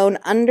has grown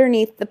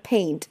underneath the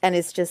paint and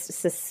is just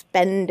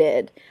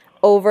suspended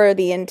over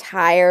the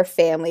entire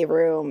family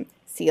room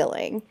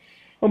ceiling.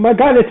 Oh, my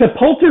God, it's a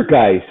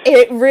poltergeist.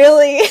 It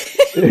really is.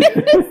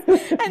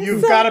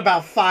 You've got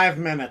about 5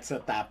 minutes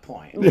at that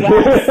point.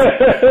 Yes.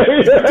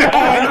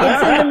 And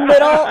it's in the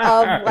middle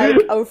of like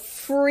a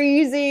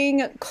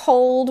freezing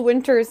cold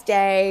winter's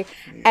day,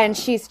 and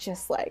she's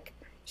just like,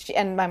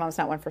 and my mom's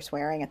not one for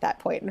swearing at that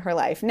point in her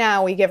life.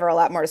 Now we give her a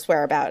lot more to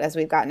swear about as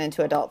we've gotten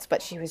into adults,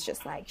 but she was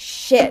just like,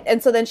 shit.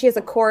 And so then she has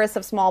a chorus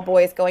of small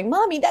boys going,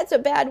 "Mommy, that's a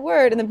bad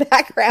word," in the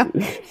background.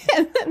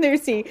 And then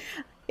there's the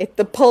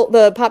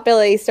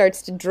potbelly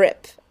starts to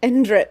drip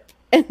and drip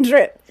and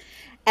drip.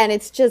 And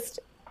it's just,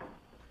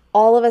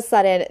 all of a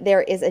sudden,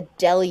 there is a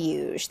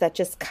deluge that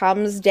just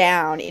comes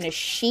down in a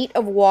sheet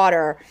of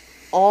water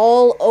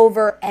all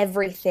over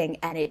everything,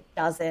 and it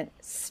doesn't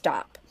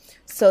stop.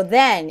 So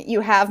then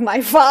you have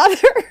my father,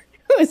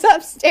 who's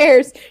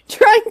upstairs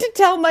trying to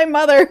tell my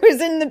mother,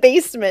 who's in the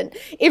basement,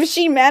 if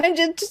she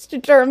manages to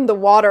turn the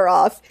water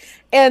off.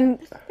 And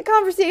the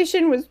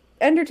conversation was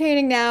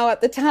entertaining now, at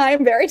the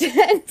time very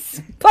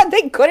tense, but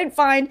they couldn't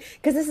find,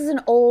 because this is an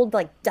old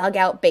like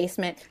dugout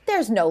basement,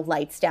 there's no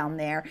lights down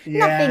there,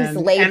 nothing's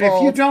labeled. And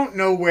if you don't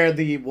know where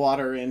the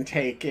water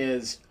intake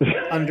is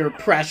under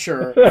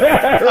pressure,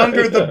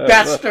 under the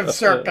best of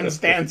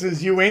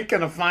circumstances, you ain't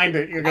gonna find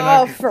it. You're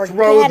gonna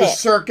throw the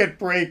circuit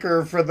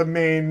breaker for the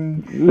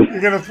main, you're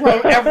gonna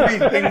throw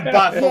everything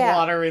but the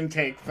water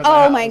intake for the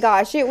house. My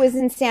gosh, it was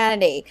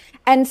insanity.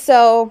 And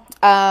so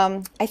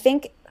I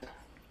think,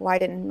 why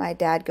didn't my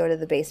dad go to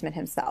the basement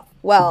himself?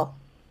 Well,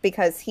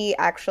 because he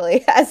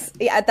actually has,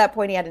 at that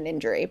point he had an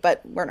injury,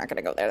 but we're not going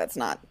to go there. That's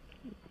not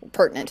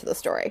pertinent to the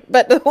story.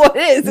 But what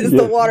is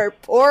the water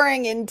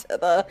pouring into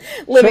the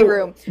living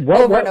room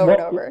over and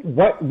over.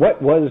 What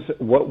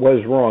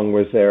was wrong?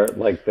 Was there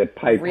like the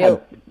pipe?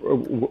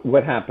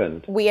 What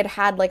happened? We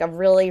had like a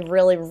really,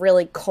 really,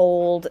 really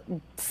cold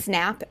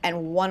snap,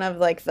 and one of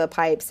like the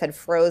pipes had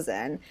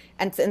frozen.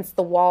 And since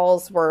the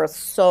walls were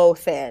so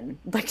thin,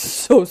 like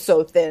so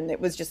thin, it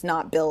was just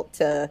not built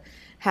to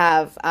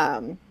have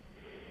any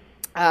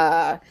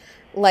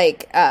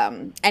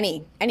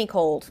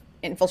cold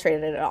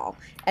infiltrated it at all.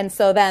 And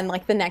so then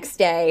like the next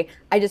day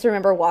I just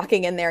remember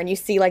walking in there and you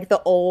see like the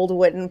old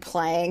wooden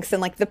planks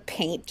and like the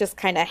paint just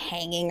kind of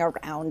hanging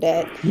around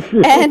it.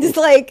 And it's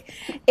like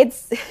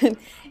it's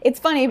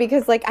funny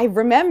because like I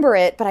remember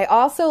it, but I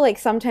also like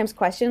sometimes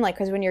question, like,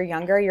 because when you're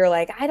younger you're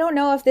like, I don't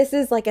know if this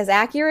is like as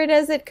accurate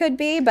as it could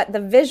be, but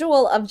the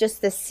visual of just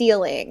the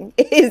ceiling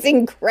is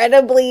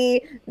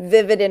incredibly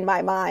vivid in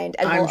my mind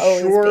and will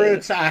always be. I'm sure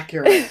it's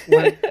accurate.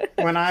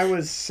 When I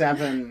was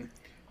 7,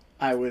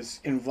 I was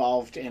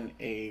involved in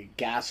a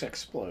gas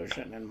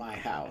explosion in my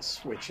house,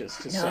 which is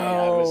to say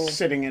I was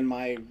sitting in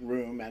my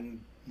room and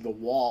the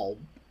wall,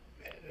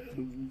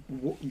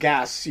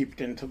 gas seeped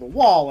into the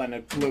wall and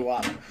it blew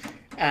up.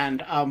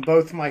 And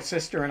both my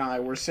sister and I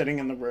were sitting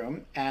in the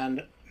room,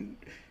 and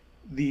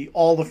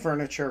all the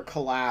furniture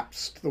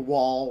collapsed, the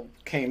wall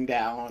came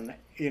down,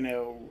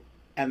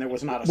 and there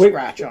was not a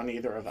scratch on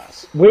either of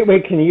us.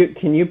 Wait,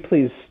 can you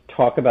please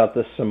talk about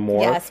this some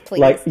more? Yes,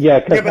 please. But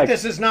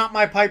this is not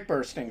my pipe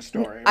bursting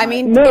story. I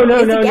mean,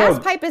 a gas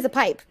pipe is a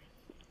pipe.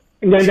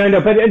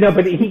 No,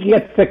 but he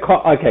gets the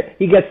call. Okay,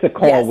 he gets the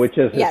call, yes, which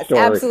is his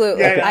story. Yes,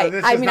 absolutely. Yeah,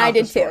 I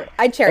did too.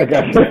 I cherry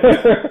picked.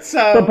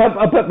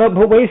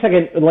 But wait a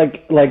second.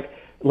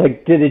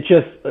 Like, did it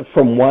just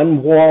from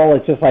one wall?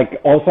 It just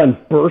like all of a sudden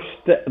burst?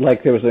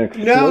 Like there was an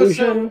explosion? No,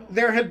 so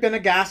there had been a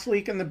gas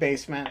leak in the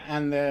basement,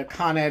 and the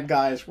Con Ed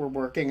guys were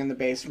working in the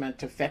basement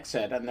to fix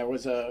it. And there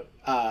was a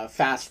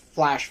fast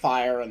flash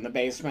fire in the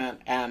basement,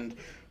 and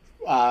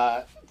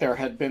there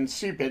had been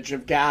seepage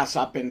of gas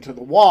up into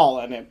the wall,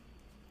 and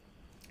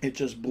it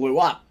just blew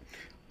up.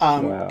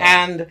 Wow.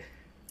 And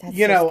That's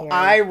so scary.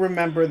 I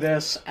remember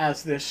this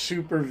as this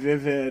super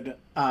vivid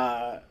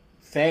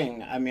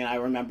thing. I mean, I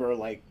remember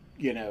an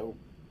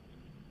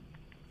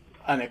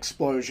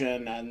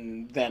explosion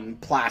and then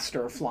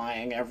plaster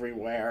flying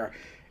everywhere.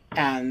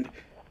 And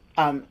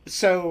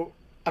so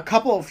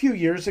a few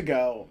years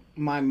ago,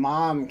 my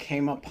mom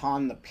came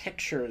upon the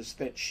pictures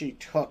that she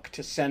took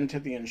to send to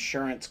the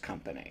insurance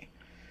company.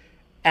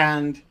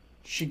 And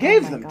she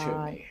gave them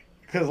to me.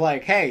 Because,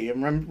 hey, you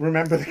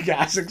remember the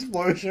gas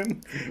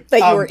explosion?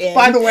 That you were in.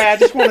 By the way, I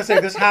just want to say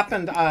this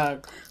happened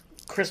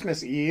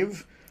Christmas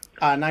Eve,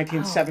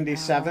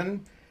 1977. Oh, wow.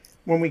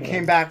 When we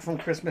came back from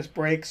Christmas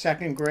break,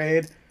 2nd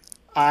grade,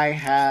 I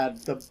had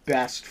the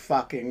best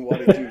fucking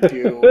what did you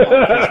do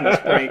on Christmas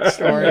break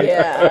story.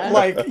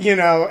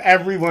 Yeah.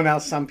 Everyone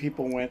else, some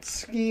people went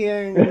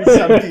skiing,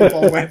 some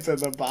people went to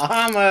the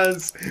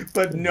Bahamas,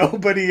 but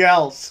nobody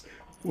else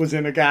was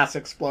in a gas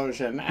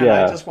explosion. And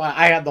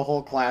I had the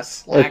whole class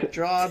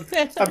slack-jawed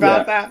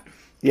about that.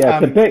 Yeah,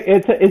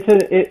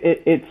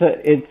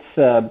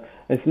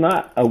 it's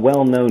not a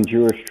well-known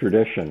Jewish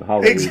tradition.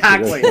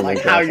 Exactly, tradition,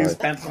 like how you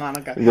spent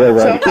Hanukkah.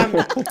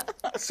 Right.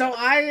 So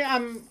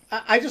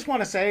I just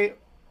want to say,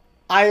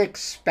 I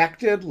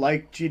expected,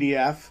 like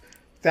GDF,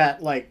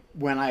 that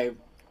when I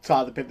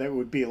saw the pit, that it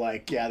would be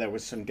there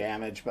was some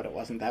damage, but it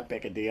wasn't that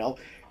big a deal.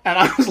 And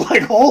I was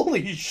like,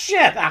 holy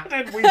shit, how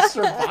did we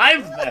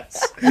survive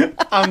this?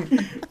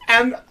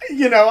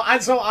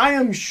 So I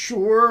am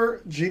sure,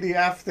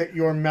 GDF, that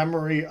your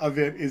memory of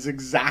it is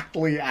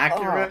exactly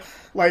accurate.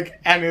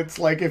 And it's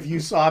if you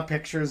saw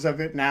pictures of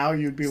it now,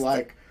 you'd be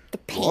like, the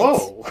paint.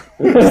 Whoa.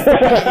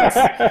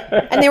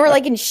 And they were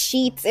in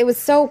sheets. It was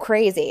so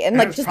crazy. And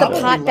just the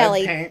pot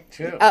belly. Paint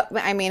too.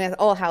 I mean, an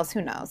old house,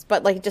 who knows?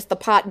 But just the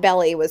pot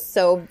belly was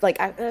so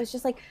I was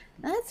just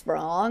that's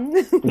wrong.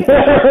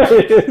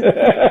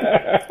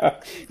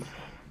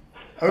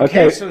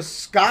 Okay, so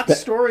Scott's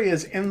story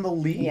is in the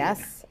lead.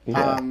 Yes.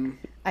 Yeah.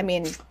 I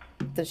mean,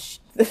 this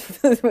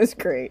was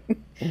great.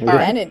 Right.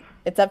 Ben,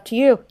 it's up to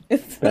you.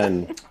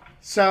 Ben.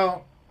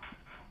 So,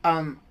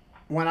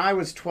 when I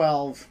was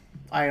 12,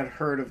 I had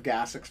heard of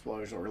gas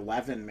explosions, or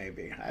 11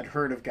 maybe. I'd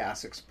heard of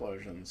gas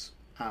explosions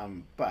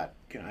but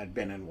I'd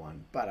been in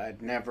one, but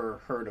I'd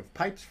never heard of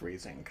pipes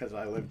freezing because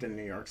I lived in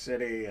New York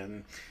City,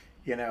 and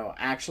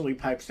actually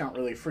pipes don't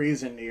really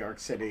freeze in New York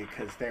City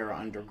because they're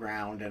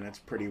underground and it's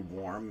pretty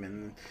warm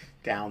and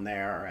down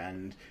there,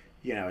 and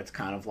it's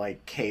kind of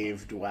like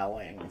cave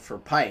dwelling for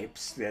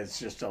pipes. There's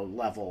just a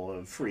level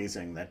of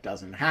freezing that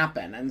doesn't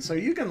happen, and so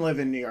you can live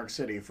in New York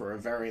City for a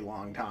very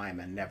long time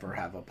and never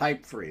have a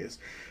pipe freeze.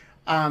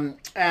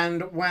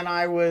 And when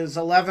I was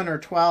 11 or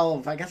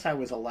 12, I guess I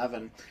was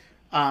 11,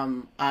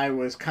 I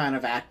was kind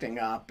of acting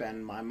up,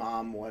 and my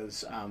mom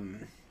was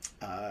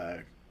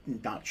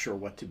not sure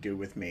what to do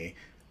with me.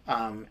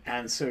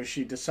 And so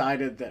she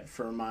decided that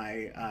for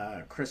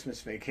my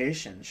Christmas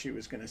vacation, she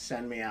was going to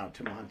send me out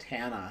to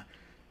Montana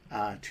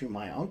to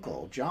my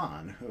uncle,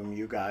 John, whom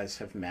you guys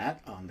have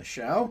met on the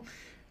show.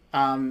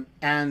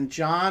 And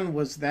John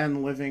was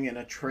then living in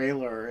a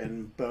trailer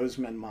in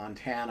Bozeman,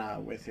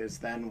 Montana with his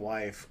then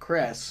wife,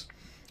 Chris,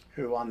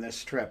 who on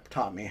this trip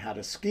taught me how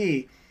to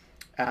ski.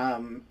 I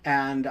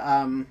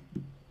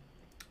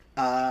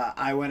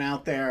went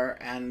out there,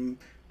 and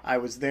I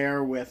was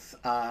there with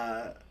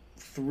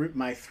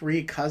my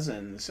three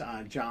cousins,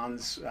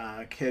 John's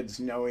kids,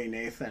 Noe,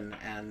 Nathan,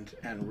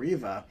 and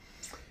Riva.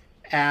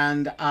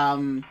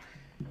 And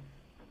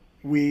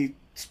we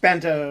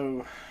spent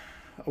a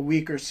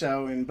week or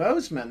so in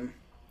Bozeman,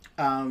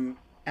 and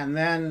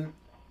then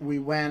we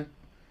went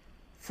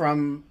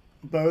from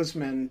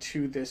Bozeman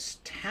to this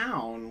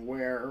town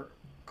where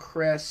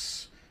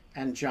Chris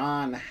and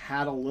John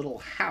had a little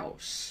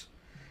house.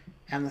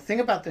 And the thing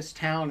about this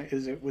town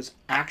is it was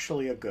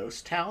actually a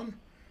ghost town.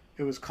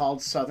 It was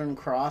called Southern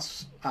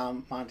Cross,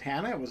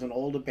 Montana. It was an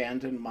old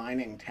abandoned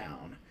mining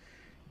town.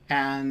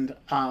 And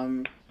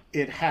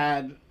it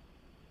had,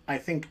 I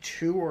think,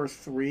 2 or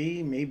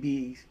 3,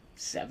 maybe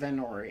 7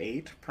 or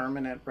 8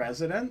 permanent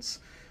residents.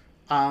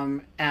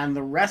 And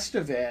the rest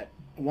of it,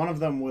 one of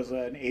them was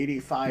an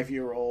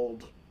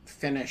 85-year-old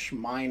Finnish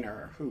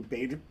miner who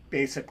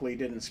basically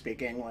didn't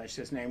speak English.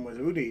 His name was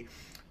Udi.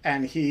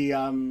 And he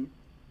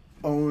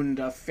owned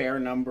a fair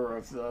number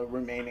of the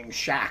remaining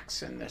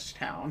shacks in this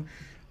town.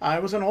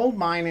 It was an old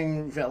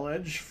mining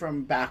village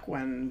from back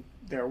when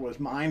there was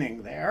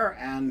mining there,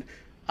 and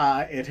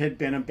it had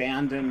been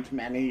abandoned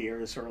many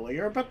years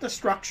earlier, but the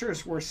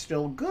structures were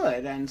still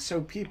good, and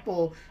so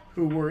people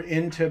who were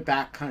into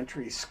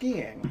backcountry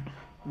skiing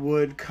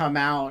would come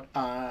out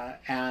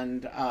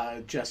and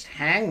just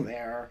hang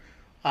there,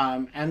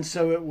 and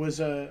so it was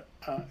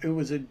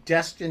a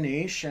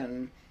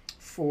destination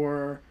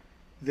for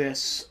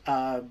this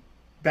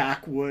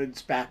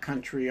backwoods,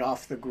 backcountry,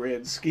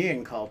 off-the-grid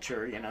skiing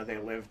culture. They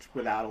lived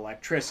without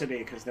electricity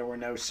because there were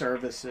no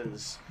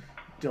services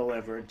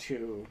delivered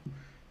to,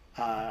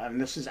 and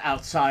this is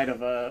outside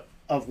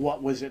of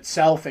what was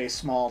itself a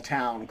small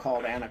town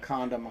called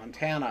Anaconda,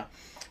 Montana.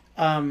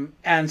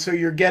 And so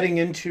you're getting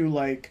into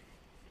like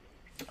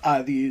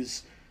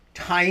these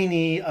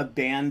tiny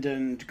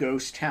abandoned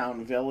ghost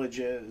town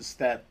villages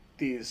that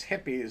these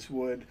hippies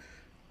would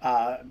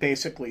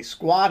basically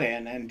squat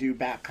in and do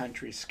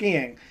backcountry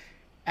skiing.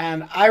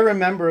 And I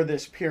remember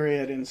this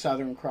period in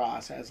Southern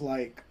Cross as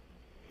like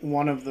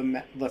one of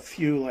the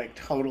few like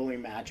totally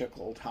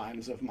magical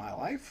times of my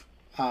life.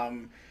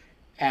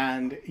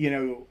 And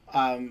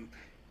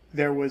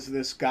there was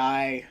this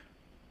guy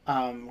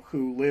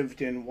who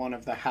lived in one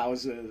of the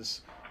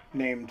houses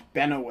named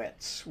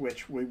Benowitz,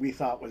 which we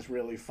thought was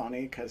really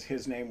funny because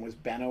his name was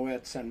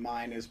Benowitz and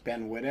mine is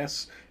Ben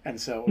Wittes, and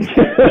so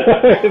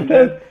it was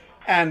like,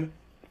 and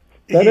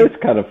that is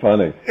kind of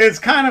funny. It's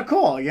kind of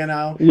cool,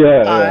 Yeah,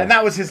 And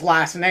that was his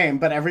last name,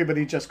 but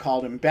everybody just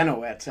called him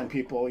Benowitz, and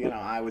people,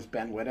 I was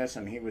Ben Wittes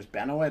and he was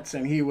Benowitz,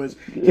 and he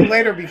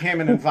later became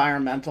an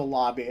environmental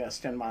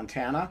lobbyist in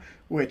Montana,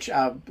 which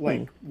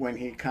when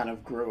he kind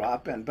of grew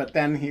up, but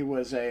then he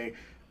was a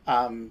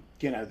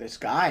this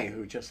guy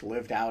who just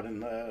lived out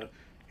in the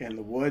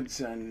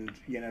woods and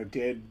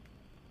did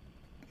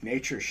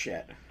nature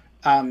shit,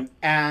 and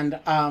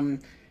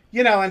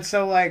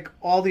so like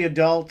all the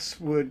adults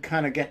would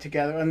kind of get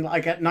together, and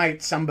like at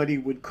night somebody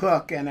would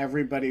cook and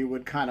everybody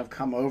would kind of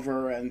come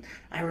over. And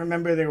I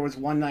remember there was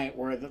one night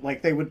where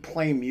like they would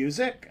play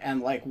music,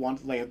 and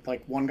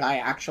one guy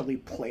actually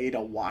played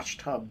a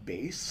washtub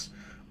bass,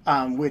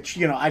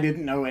 which I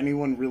didn't know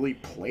anyone really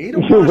played a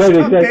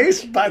washtub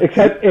bass, but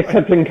except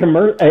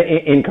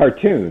in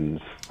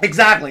cartoons.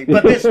 Exactly,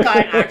 but this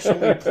guy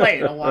actually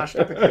played a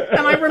washed-up, and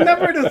I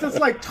remember it as this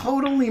like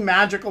totally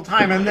magical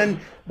time. And then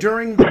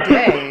during the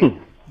day,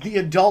 the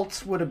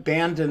adults would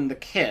abandon the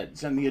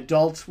kids, and the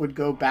adults would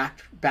go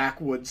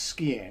backwoods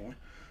skiing.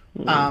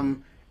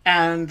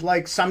 And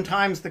like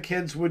sometimes the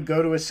kids would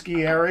go to a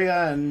ski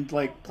area and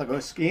like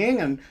go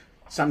skiing, and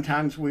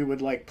sometimes we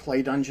would like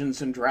play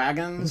Dungeons and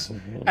Dragons,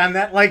 and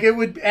that like it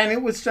would, and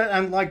it was,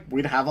 and like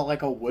we'd have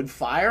a wood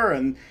fire,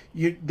 and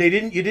you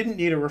didn't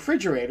need a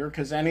refrigerator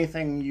because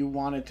anything you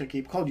wanted to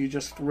keep cold you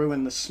just threw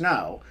in the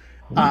snow,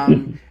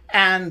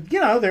 And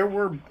there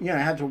were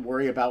had to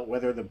worry about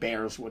whether the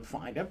bears would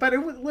find it, but it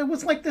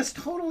was like this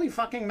totally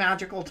fucking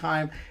magical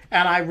time.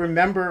 And I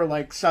remember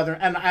like Southern,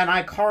 and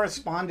I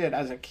corresponded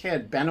as a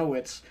kid.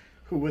 Benowitz,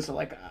 who was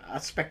like a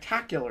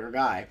spectacular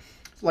guy,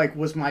 like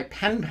was my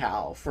pen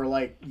pal for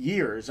like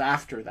years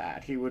after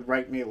that. He would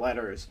write me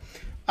letters,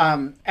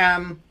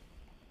 and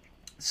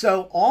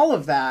so all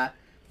of that.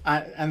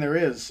 And there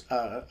is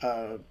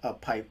a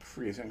pipe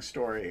freezing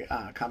story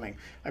coming,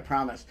 I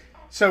promise.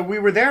 So we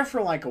were there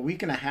for like a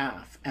week and a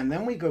half, and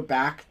then we go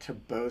back to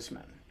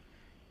Bozeman.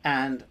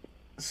 And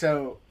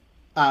so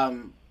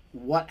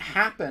what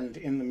happened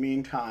in the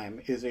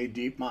meantime is a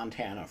deep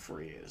Montana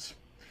freeze.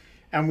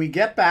 And we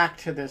get back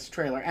to this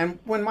trailer, and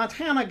when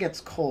Montana gets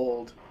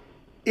cold,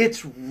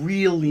 it's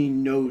really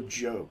no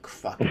joke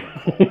fucking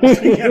cold.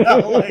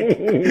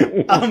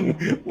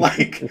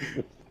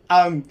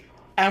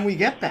 And we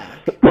get back,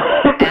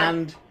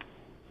 and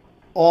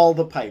all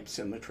the pipes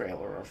in the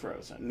trailer are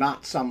frozen.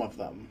 Not some of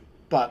them,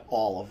 but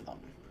all of them.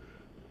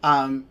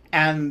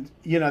 And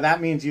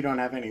that means you don't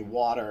have any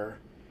water.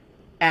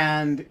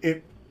 And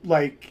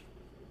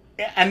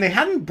and they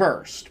hadn't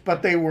burst,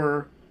 but they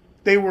were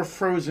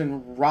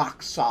frozen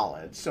rock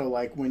solid. So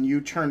like when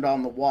you turned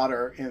on the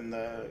water in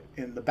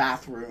the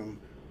bathroom,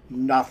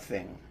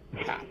 nothing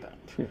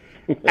happened.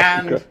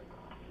 And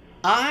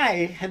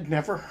I had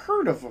never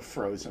heard of a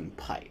frozen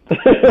pipe.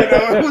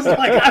 It was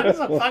like I was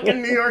a fucking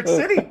New York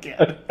City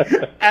kid.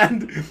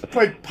 And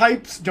like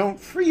pipes don't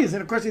freeze.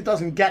 And of course it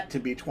doesn't get to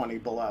be 20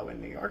 below in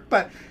New York.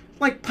 But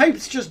like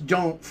pipes just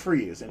don't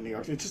freeze in New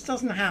York. It just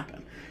doesn't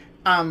happen.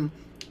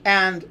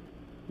 And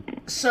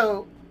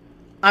so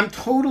I'm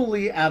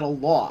totally at a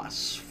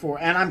loss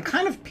and I'm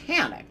kind of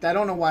panicked. I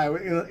don't know why,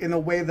 in a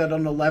way that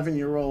an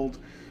 11-year-old,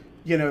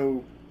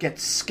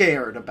 gets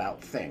scared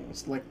about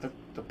things. Like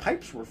the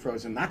pipes were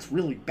frozen. That's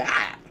really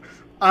bad.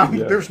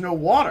 There's no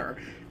water.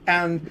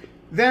 And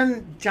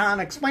then John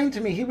explained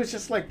to me, he was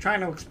just like trying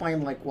to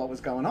explain like what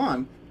was going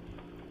on,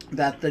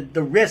 that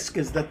the risk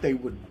is that they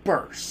would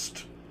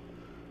burst.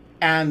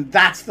 And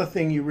that's the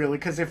thing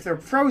because if they're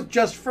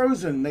just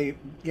frozen,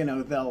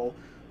 they'll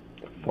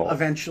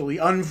eventually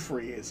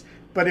unfreeze.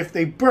 But if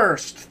they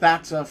burst,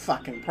 that's a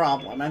fucking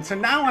problem. And so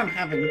now I'm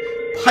having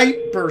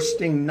pipe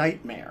bursting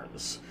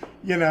nightmares,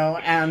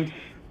 and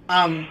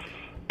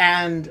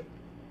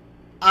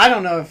I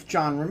don't know if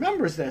John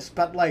remembers this,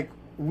 but like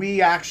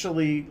we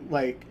actually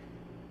like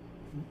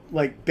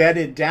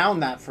bedded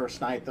down that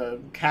first night. The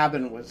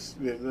cabin was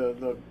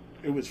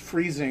it was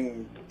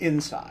freezing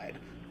inside,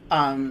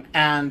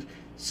 and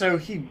so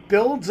he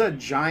builds a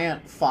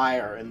giant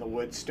fire in the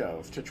wood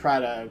stove to try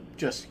to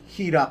just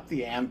heat up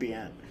the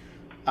ambient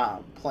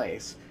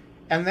place,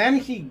 and then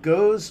he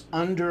goes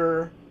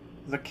under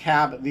the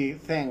cab, the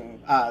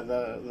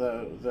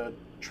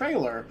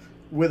trailer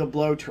with a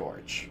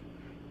blowtorch,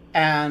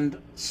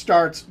 and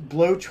starts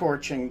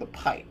blowtorching the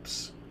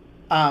pipes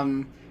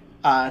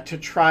to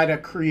try to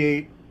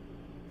create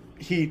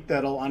heat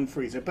that'll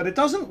unfreeze it. But it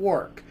doesn't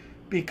work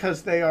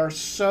because there's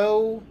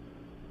so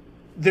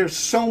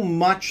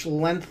much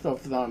length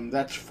of them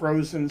that's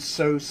frozen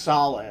so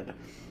solid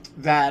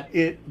that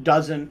it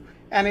doesn't.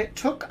 And it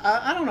took,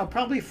 I don't know,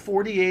 probably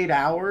 48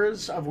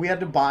 hours we had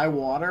to buy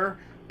water,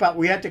 but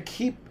we had to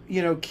keep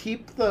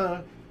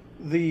the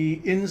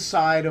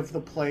inside of the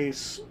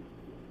place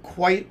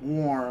quite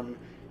warm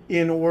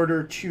in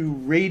order to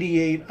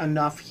radiate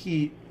enough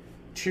heat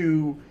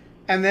and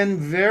then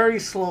very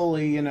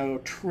slowly,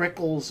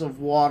 trickles of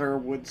water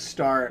would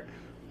start.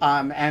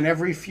 And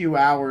every few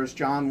hours,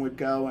 John would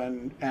go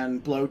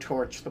and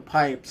blowtorch the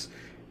pipes.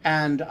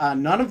 And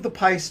none of the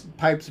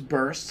pipes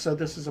burst, so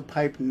this is a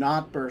pipe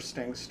not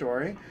bursting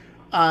story.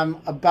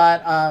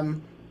 But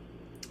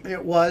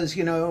it was,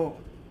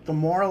 the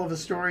moral of the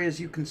story is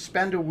you can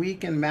spend a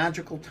week in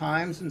magical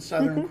times in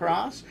Southern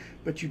Cross,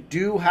 but you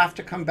do have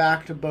to come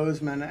back to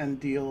Bozeman and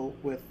deal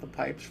with the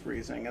pipes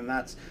freezing. And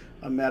that's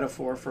a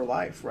metaphor for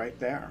life right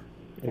there.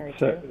 Very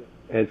true.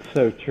 It's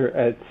so true.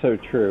 It's so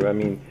true. I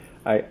mean,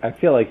 I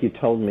feel like you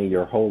told me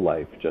your whole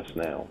life just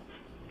now.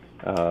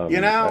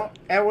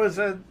 That was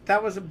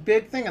a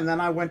big thing, and then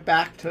I went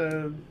back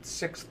to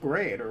 6th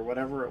grade or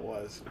whatever it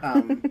was,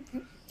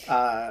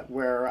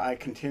 where I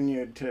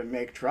continued to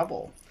make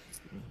trouble.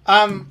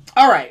 All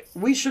right,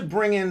 we should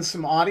bring in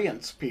some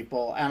audience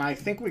people, and I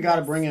think we got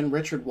to bring in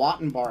Richard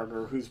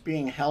Wattenbarger, who's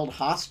being held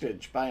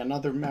hostage by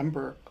another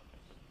member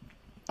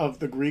of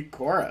the Greek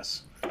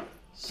chorus.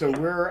 So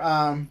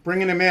we're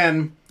bringing him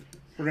in.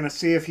 We're going to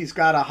see if he's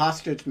got a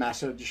hostage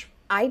message.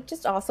 I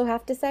just also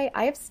have to say,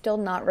 I have still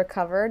not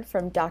recovered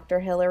from Dr.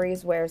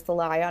 Hillary's Where's the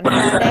Lie on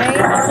Friday.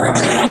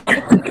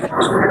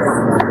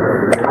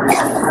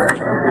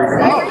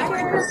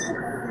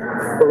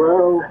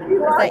 Hello?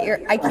 Is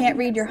that I can't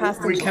read your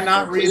hostage We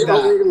cannot message. read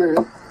that. Wait a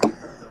minute.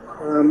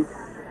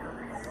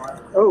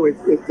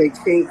 They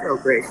changed. Oh,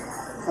 great.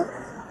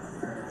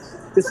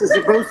 This is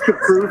supposed to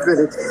prove that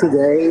it's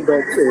today,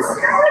 but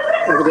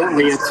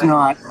evidently it's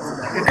not.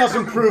 It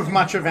doesn't prove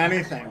much of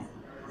anything.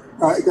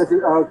 It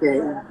doesn't. Okay.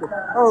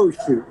 Oh,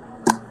 shoot.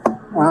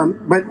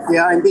 But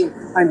yeah, I'm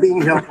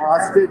being held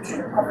hostage.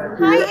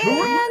 Hi,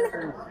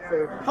 Anne.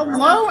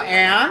 Hello,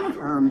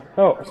 Anne.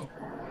 Oh,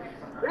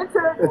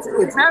 Richard, It's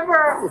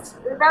remember,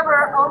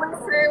 only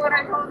say what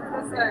I told you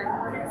to say.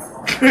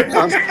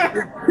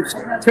 it's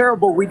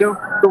terrible.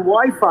 The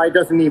Wi-Fi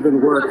doesn't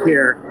even work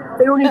here.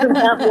 They don't even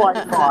have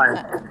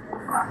Wi-Fi.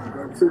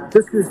 So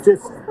this is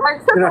just. I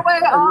took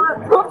away all of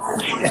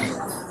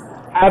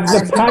have the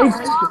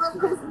pipes. all of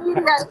his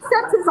media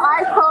except his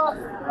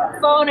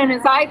iPhone and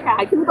his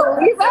iPad. Can you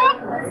believe that?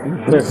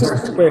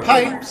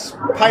 Pipes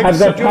Have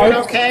the are doing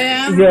pipes? okay,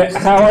 Anne? Yeah.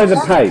 How are the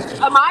pipes?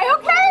 Am I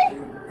okay?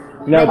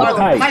 No, No, the the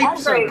pipes.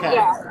 pipes. I'm great. Okay.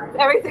 Yeah,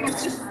 everything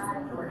is just.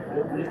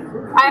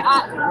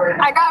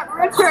 I got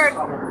Richard.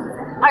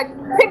 I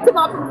picked him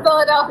up in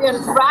Philadelphia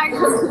and dragged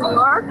him to New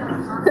York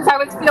because I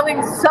was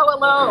feeling so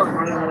alone.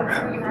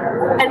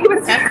 And he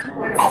was.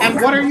 And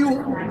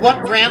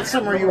what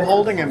ransom are you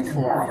holding him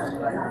for?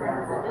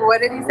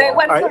 What did he say?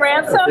 What's the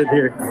ransom? I did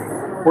hear.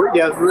 What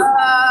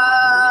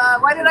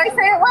did I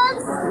say it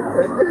was?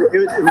 It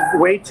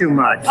was way too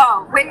much.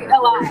 Oh, wait a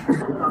lot.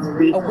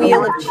 A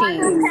wheel of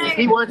cheese.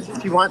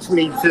 He wants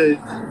me to.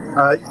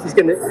 She's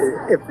gonna.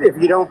 If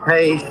you don't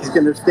pay, she's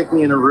gonna stick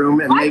me in a room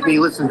and make me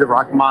listen to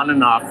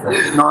Rachmaninoff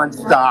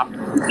nonstop,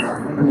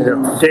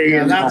 day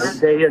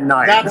and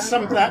night. That's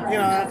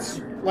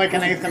like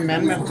an Eighth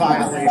Amendment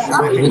violation.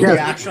 I think you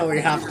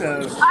actually have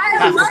to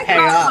pay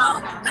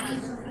up.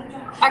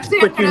 Actually,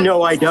 But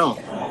I don't.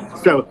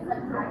 So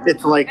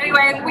it's like.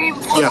 Anyway,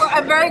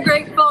 I'm very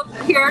grateful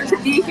here to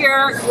be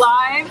here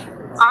live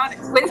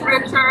with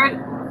Richard.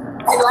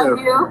 I love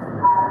you.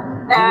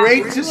 And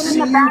Great to see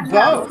you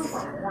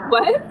both.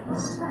 What?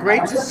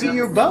 Great to see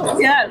you both.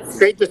 Yes.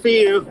 Great to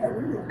see you.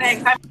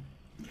 Thanks.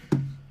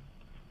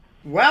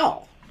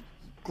 Well,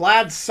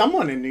 glad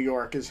someone in New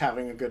York is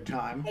having a good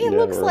time. It Yeah,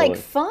 looks like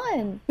really.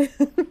 fun.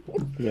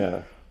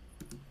 Yeah.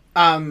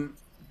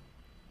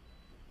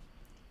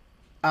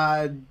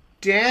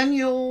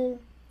 Daniel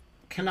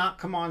cannot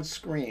come on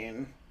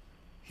screen.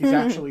 He's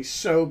actually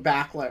so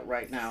backlit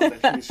right now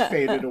that he's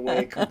faded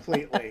away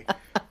completely.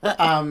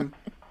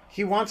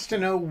 He wants to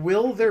know,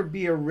 will there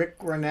be a Rick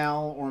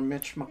Grinnell or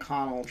Mitch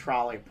McConnell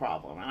trolley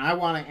problem? And I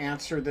want to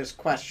answer this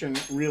question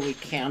really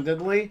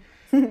candidly.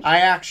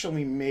 I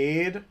actually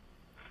made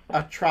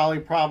a trolley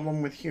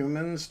problem with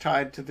humans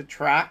tied to the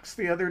tracks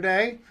the other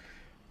day.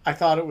 I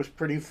thought it was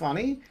pretty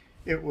funny.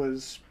 It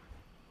was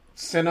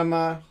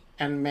Cinema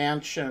and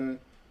Manchin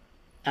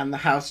and the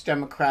House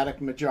Democratic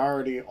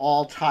majority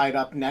all tied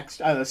up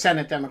the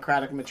Senate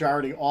Democratic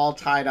majority all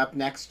tied up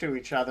next to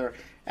each other,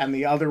 and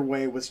the other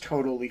way was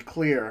totally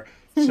clear.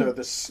 So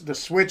the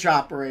switch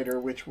operator,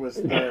 which was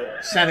the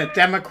Senate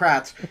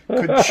Democrats,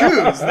 could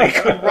choose. They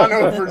could run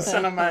over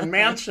Cinema and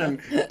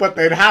Manchin, but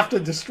they'd have to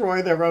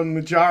destroy their own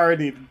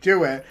majority to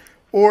do it,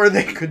 or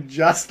they could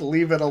just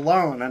leave it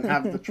alone and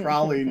have the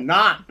trolley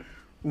not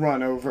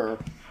run over.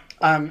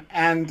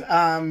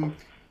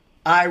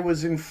 I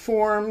was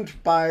informed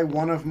by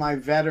one of my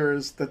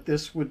vetters that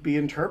this would be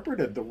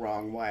interpreted the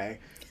wrong way,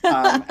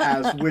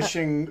 as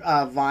wishing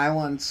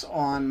violence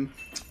on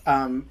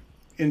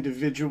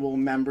individual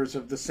members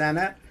of the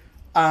Senate.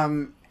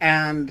 So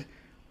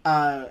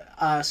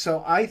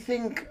I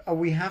think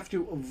we have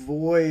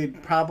to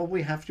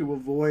probably have to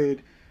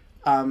avoid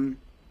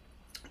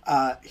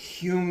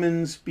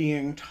humans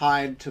being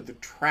tied to the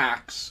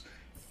tracks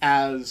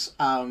as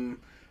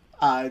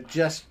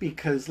just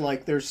because,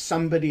 like, there's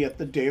somebody at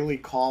the Daily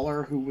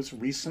Caller who was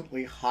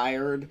recently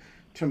hired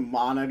to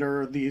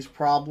monitor these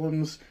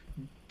problems,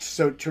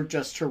 so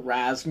to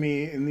razz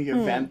me in the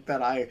event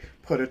that I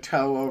put a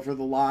toe over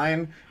the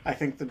line. I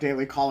think the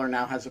Daily Caller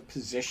now has a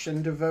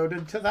position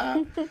devoted to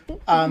that.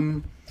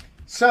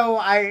 So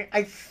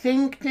I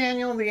think,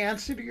 Daniel, the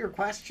answer to your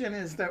question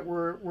is that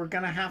we're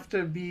going to have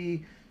to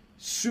be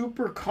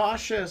super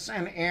cautious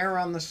and err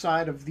on the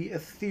side of the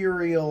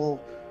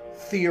ethereal,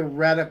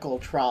 theoretical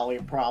trolley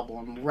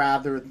problem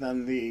rather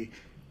than the,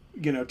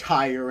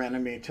 tie your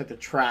enemy to the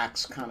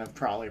tracks kind of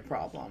trolley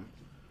problem.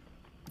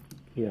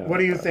 Yeah. What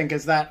do you think?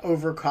 Is that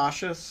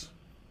overcautious?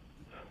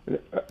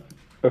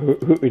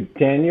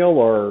 Daniel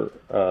or?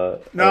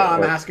 No,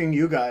 I'm asking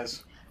you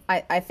guys.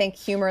 I think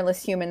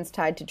humorless humans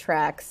tied to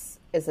tracks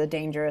is a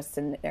dangerous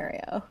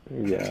scenario.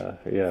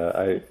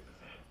 I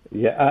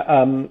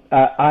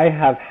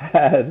have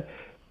had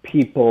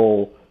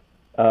people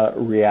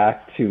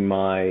react to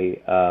my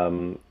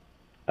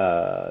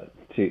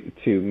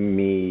to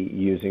me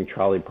using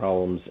trolley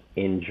problems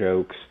in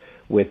jokes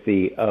with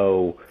the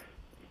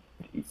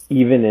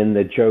even in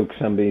the joke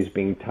somebody's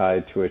being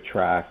tied to a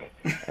track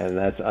and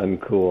that's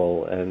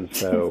uncool, and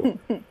so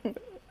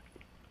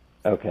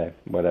okay,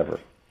 whatever.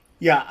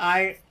 Yeah,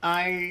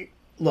 I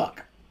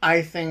look,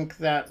 I think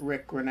that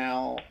Rick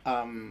Grinnell,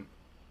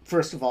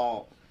 first of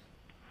all,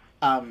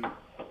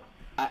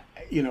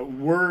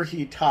 were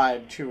he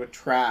tied to a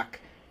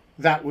track,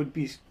 that would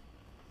be,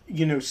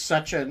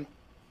 such an,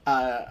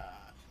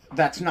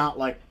 does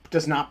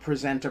not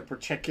present a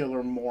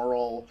particular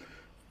moral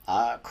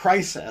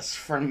crisis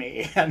for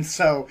me. And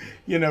so,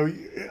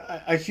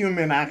 a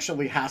human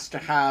actually has to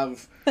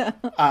have,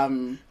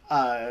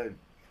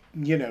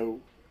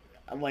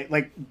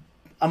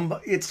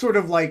 it's sort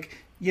of like,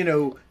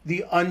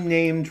 the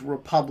unnamed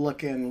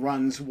Republican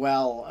runs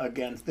well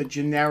against the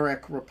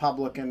generic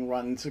Republican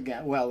runs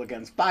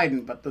against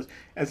Biden. But the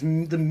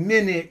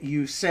minute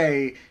you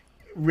say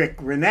Rick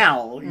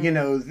Grinnell,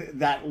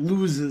 that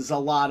loses a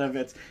lot of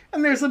its,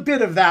 and there's a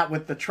bit of that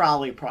with the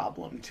trolley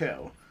problem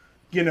too.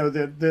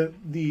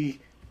 The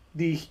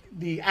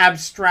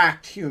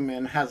abstract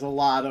human has a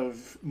lot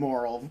of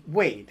moral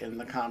weight in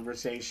the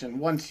conversation.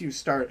 Once you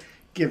start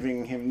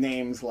giving him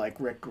names like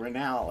Rick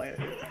Grinnell, it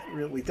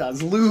really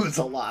does lose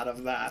a lot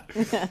of that.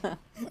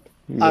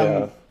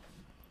 Yeah.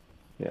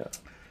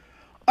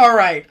 All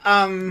right.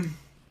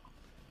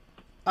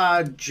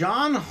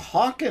 John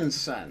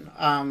Hawkinson.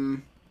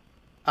 And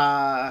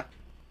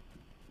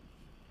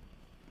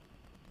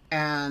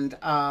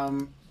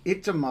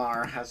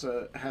Itamar has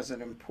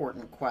an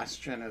important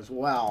question as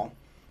well.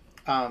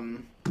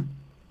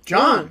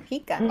 John. Ooh,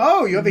 heat gun.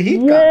 Oh, you have a heat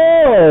gun.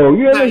 Whoa,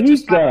 you have a heat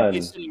just happened to be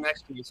gun. sitting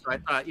next to me, so I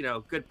thought,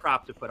 good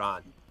prop to put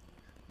on.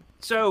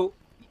 So,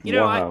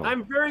 Wow.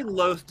 I'm very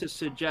loath to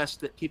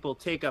suggest that people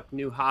take up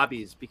new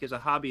hobbies because a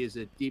hobby is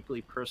a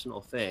deeply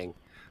personal thing.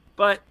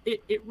 But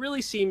it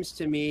really seems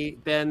to me,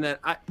 Ben, that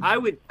I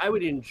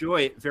would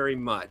enjoy it very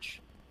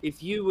much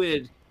if you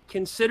would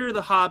consider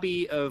the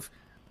hobby of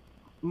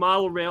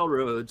model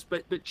railroads,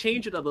 but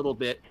change it a little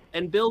bit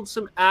and build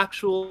some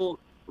actual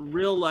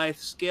real life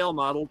scale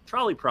model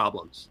trolley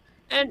problems.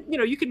 And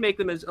you can make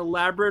them as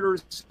elaborate or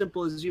as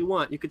simple as you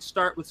want. You could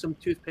start with some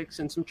toothpicks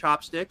and some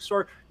chopsticks,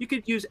 or you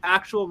could use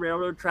actual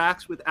railroad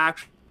tracks with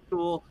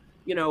actual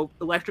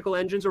electrical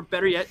engines, or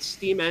better yet,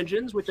 steam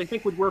engines, which I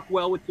think would work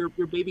well with your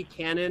baby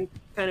cannon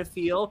kind of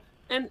feel.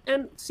 And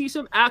see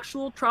some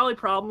actual trolley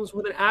problems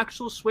with an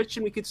actual switch,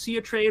 and we could see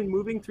a train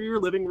moving through your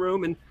living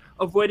room and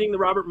avoiding the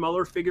Robert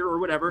Mueller figure or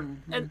whatever.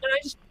 Mm-hmm. And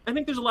I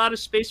think there's a lot of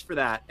space for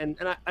that, and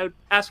I would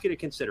ask you to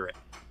consider it.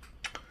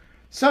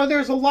 So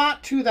there's a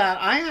lot to that.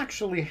 I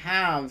actually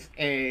have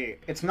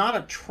it's not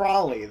a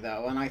trolley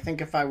though, and I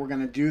think if I were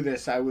going to do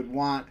this, I would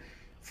want,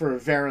 for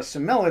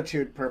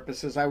verisimilitude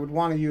purposes, I would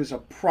want to use a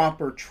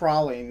proper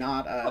trolley,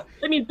 not a...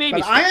 baby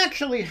But steps. I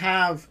actually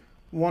have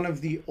one of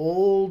the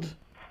old,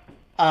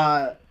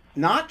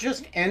 not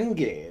just N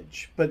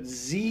gauge, but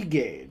Z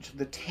gauge,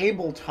 the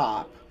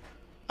tabletop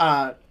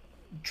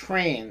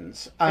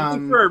trains. I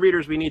think for our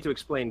readers, we need to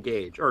explain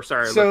gauge.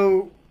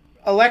 So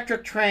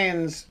electric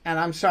trains, and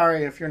I'm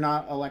sorry if you're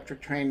not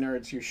electric train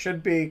nerds, you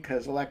should be,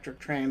 because electric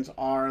trains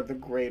are the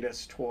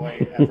greatest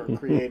toy ever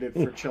created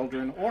for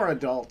children or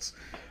adults.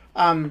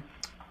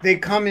 They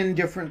come in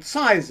different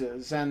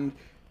sizes, and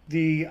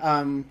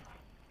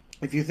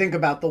if you think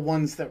about the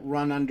ones that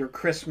run under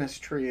Christmas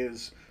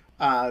trees,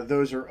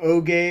 those are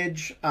O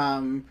gauge.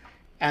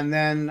 And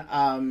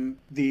then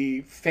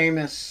the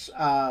famous,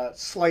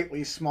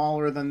 slightly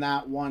smaller than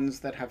that ones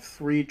that have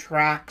 3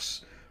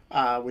 tracks,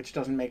 which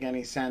doesn't make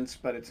any sense,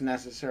 but it's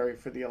necessary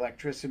for the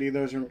electricity.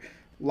 Those are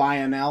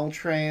Lionel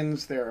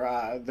trains. They're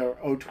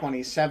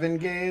O27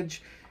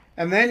 gauge.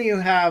 And then you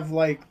have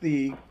like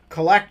the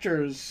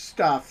collector's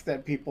stuff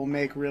that people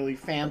make really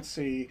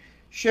fancy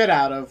shit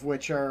out of,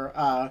 which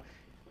are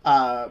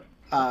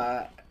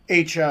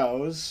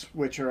HOs,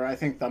 which are, I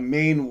think, the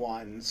main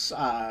ones.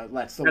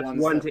 That's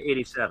 1 to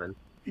 87.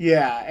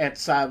 Yeah,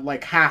 it's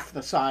like half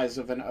the size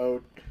of an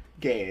O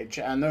gauge,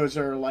 and those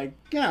are like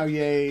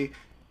yay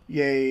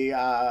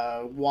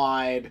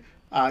wide.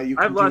 You can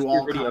I've lost do your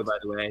all video, kinds. by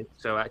the way,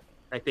 so I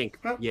think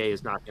yay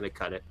is not going to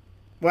cut it.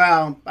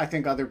 Well, I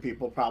think other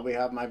people probably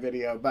have my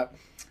video, but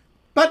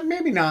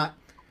maybe not.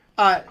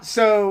 And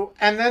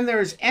then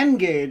there's N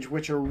gauge,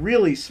 which are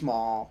really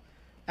small,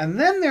 and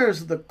then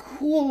there's the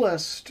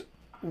coolest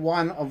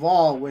one of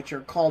all, which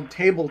are called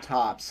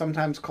tabletops,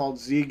 sometimes called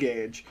Z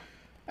gauge,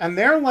 and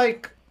they're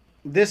like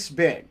this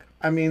big.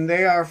 I mean,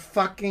 they are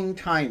fucking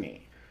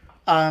tiny,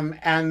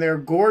 and they're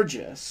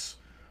gorgeous.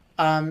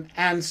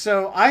 And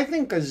so I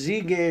think a Z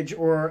gauge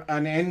or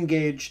an N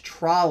gauge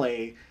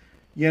trolley,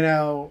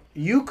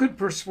 you could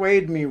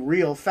persuade me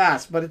real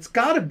fast, but it's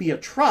got to be a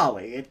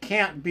trolley. It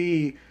can't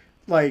be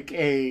like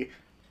an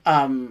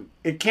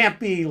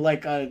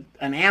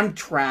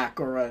Amtrak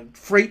or a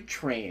freight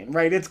train,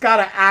 right? It's got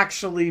to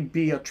actually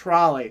be a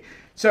trolley.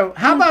 So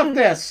how about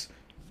this,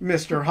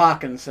 Mr.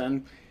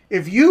 Hawkinson?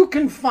 If you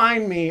can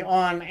find me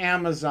on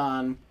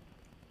Amazon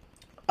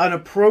an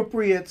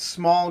appropriate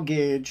small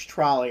gauge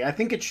trolley, I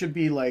think it should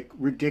be like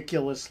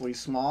ridiculously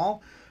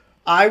small,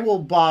 I will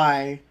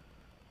buy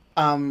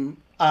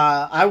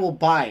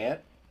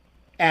it,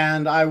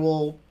 and I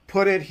will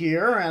put it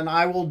here, and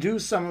I will do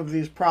some of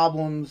these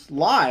problems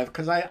live,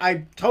 because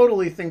I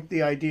totally think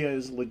the idea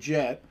is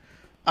legit.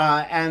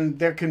 And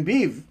there can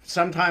be,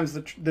 sometimes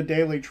the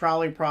daily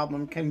trolley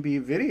problem can be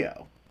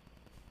video.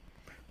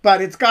 But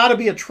it's got to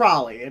be a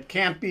trolley. It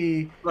can't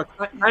be... Look,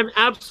 I'm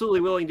absolutely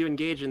willing to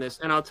engage in this,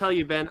 and I'll tell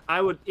you, Ben,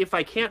 if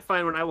I can't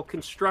find one, I will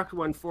construct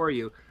one for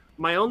you.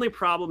 My only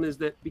problem is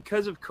that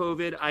because of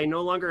COVID, I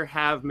no longer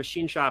have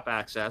machine shop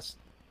access.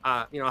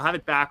 I'll have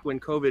it back when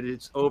COVID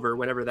is over,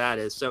 whenever that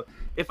is. So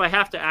if I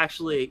have to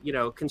actually,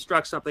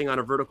 construct something on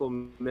a vertical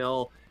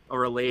mill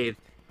or a lathe,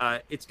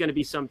 it's going to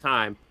be some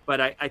time. But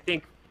I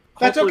think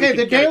that's okay.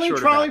 The daily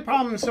trolley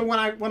problem. So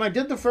when I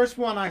did the first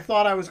one, I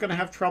thought I was going to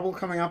have trouble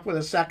coming up with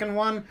a second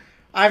one.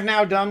 I've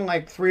now done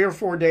like 3 or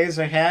 4 days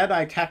ahead.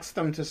 I text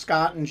them to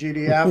Scott and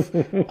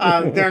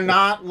GDF. They're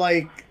not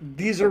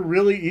these are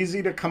really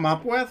easy to come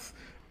up with.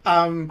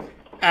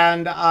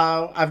 And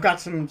I've got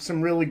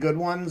some really good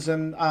ones,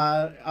 and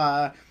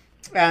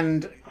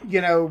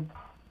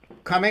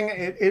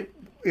coming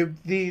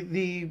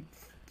the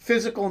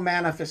physical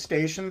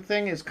manifestation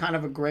thing is kind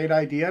of a great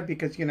idea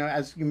because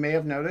as you may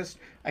have noticed,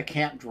 I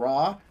can't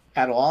draw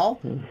at all.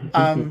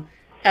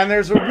 And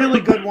there's a really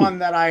good one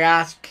that I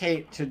asked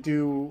Kate to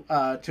do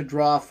to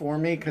draw for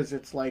me because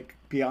it's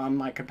beyond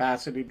my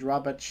capacity to draw,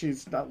 but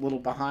she's a little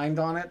behind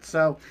on it.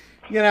 So,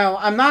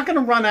 I'm not going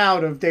to run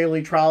out of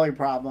daily trolley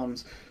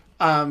problems.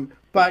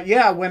 But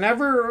yeah,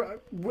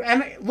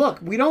 and look,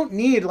 we don't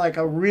need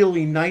a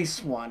really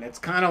nice one. It's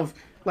kind of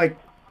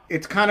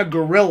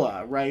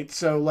guerrilla, right?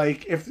 So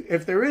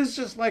if there is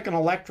just an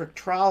electric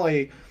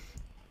trolley,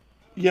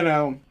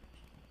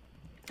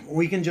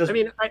 we can just...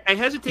 I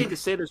hesitate to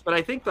say this, but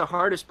I think the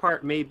hardest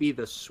part may be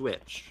the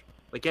switch,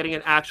 getting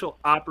an actual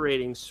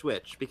operating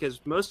switch,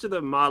 because most of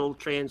the model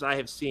trains I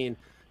have seen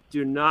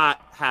do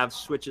not have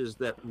switches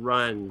that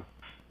run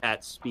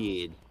at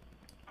speed.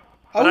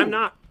 But I'm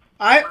not...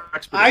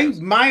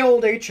 my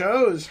old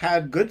HOs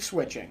had good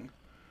switching.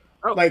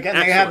 And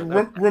they had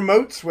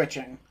remote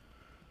switching.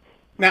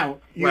 Now,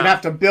 you'd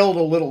have to build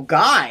a little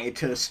guy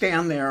to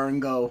stand there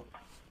and go...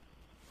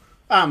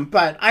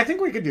 but I think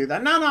we could do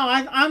that. No,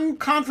 I'm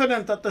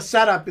confident that the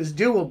setup is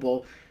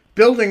doable.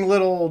 Building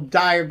little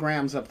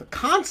diagrams of the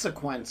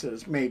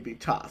consequences may be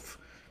tough.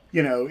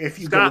 If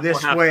you go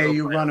this way,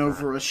 you run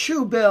over a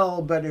shoe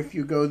bill, but if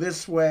you go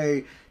this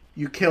way,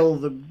 you kill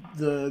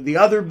the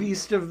other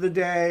beast of the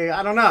day.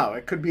 I don't know.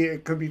 It could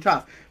be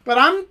tough. But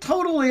I'm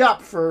totally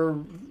up for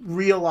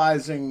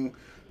realizing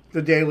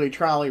the daily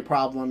trolley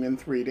problem in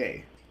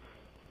 3D.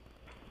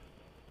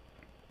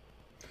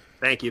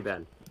 Thank you,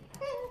 Ben.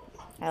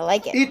 I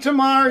like it.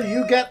 Itamar,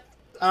 you get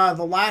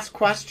the last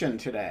question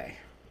today.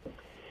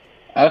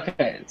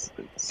 Okay,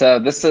 so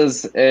this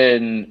is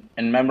in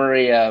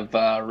memory of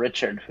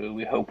Richard, who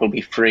we hope will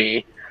be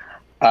free.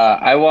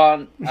 I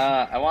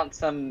want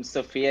some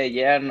Sophia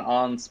Yan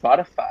on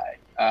Spotify.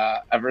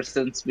 Ever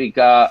since we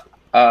got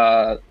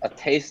a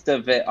taste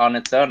of it on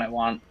its own, I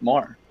want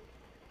more.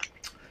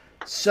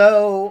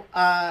 So,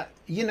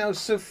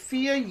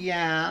 Sophia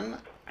Yan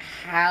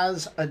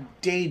has a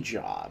day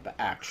job,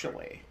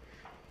 actually.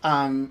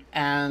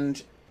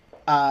 And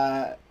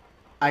I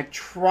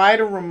try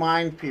to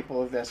remind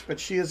people of this, but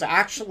she is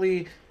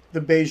actually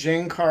the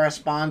Beijing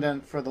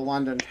correspondent for the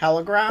London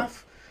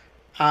Telegraph.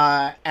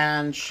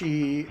 And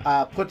she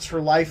puts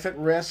her life at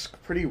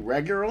risk pretty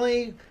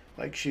regularly.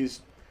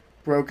 She's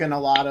broken a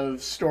lot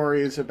of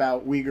stories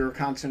about Uyghur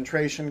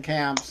concentration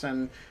camps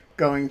and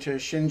going to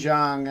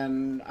Xinjiang.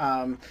 And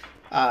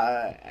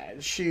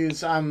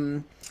she's...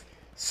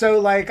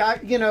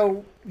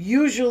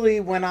 usually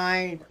when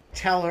I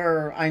tell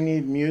her I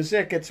need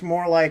music, it's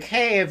more like,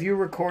 hey, have you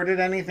recorded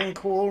anything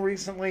cool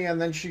recently?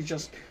 And then she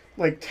just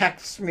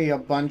texts me a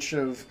bunch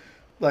of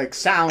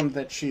sound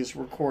that she's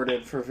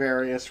recorded for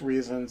various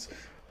reasons.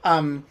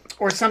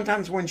 Or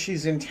sometimes when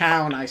she's in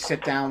town, I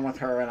sit down with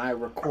her and I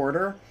record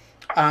her.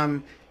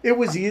 It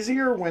was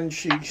easier when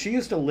she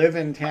used to live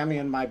in Tammy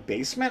and my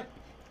basement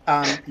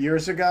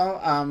years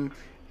ago.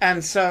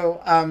 And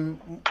so,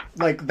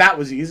 that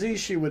was easy.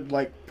 She would,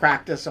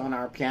 practice on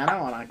our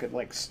piano, and I could,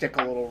 stick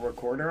a little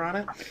recorder on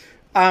it.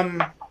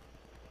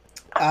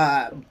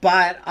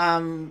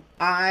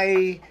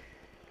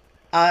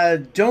 I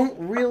don't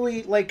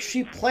really...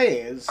 she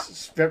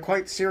plays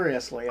quite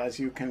seriously, as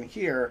you can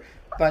hear,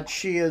 but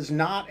she is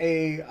not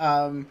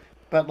a...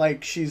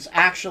 she's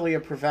actually a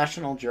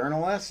professional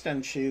journalist,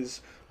 and she's,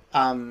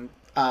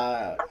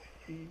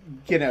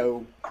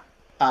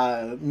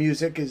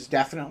 music is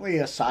definitely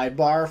a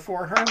sidebar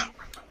for her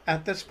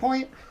at this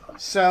point.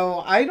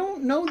 So I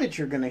don't know that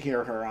you're going to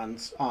hear her on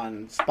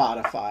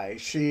Spotify.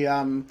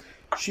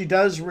 She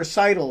does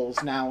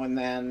recitals now and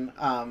then,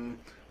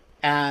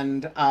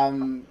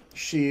 and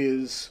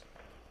she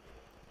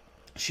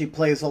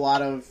plays a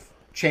lot of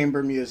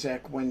chamber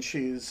music when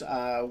she's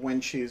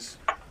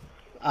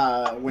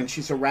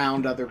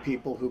around other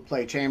people who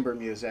play chamber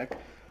music.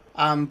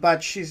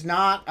 But she's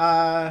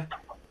not.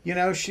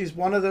 She's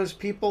one of those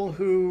people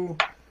who,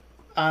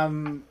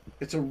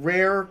 it's a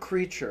rare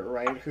creature,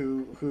 right?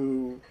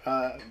 Who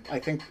I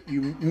think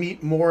you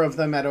meet more of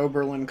them at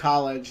Oberlin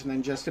College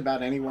than just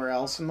about anywhere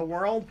else in the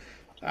world.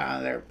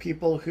 There are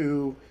people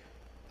who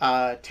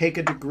take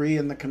a degree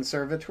in the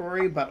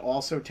conservatory, but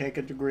also take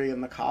a degree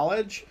in the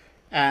college.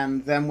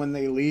 And then when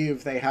they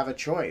leave, they have a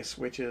choice,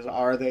 which is,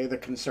 are they the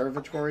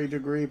conservatory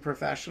degree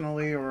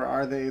professionally, or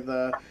are they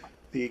the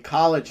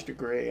college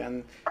degree?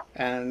 And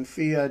And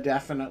Fia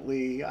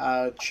definitely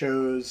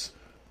chose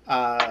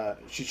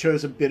she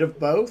chose a bit of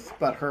both,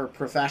 but her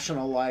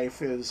professional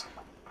life is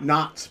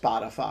not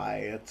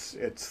Spotify.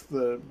 It's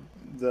the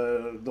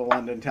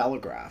London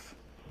Telegraph.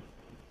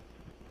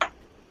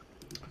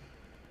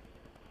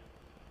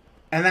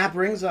 And that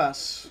brings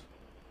us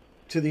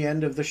to the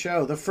end of the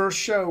show. The first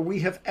show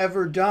we have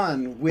ever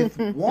done with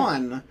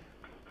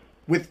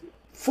with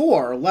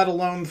 4, let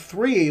alone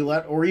 3,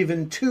 or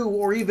even 2,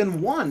 or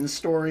even 1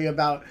 story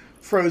about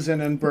frozen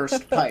and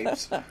burst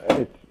pipes.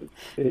 I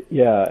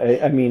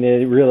mean,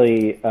 it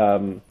really,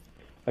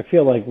 I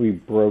feel like we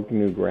broke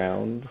new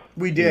ground.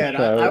 We did.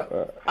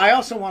 I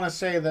also want to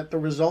say that the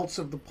results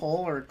of the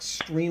poll are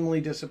extremely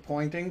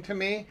disappointing to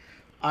me.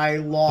 I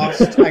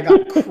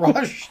got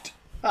crushed.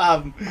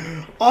 On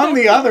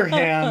the other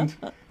hand,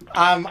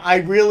 I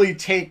really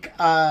take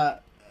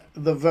the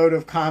vote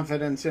of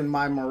confidence in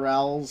my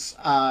Morels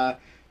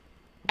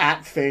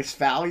at face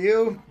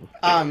value.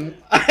 So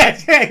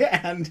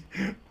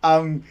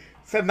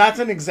that's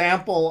an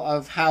example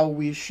of how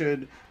we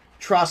should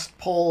trust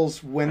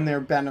polls when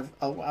they're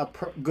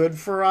good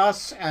for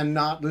us and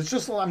not.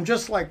 I'm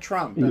just like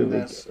Trump in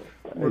this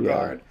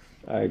regard.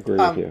 Yeah, I agree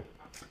with you.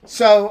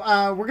 So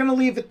we're going to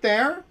leave it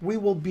there. We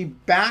will be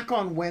back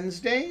on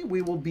Wednesday.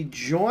 We will be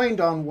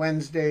joined on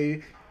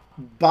Wednesday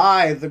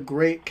by the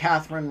great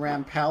Catherine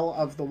Rampell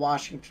of the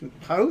Washington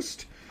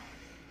Post.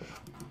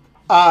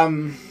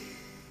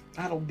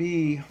 That'll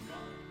be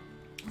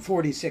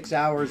 46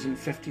 hours and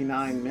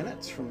 59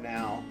 minutes from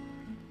now.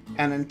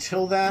 And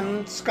until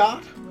then,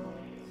 Scott?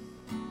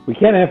 We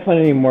can't have fun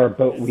anymore,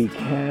 but we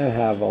can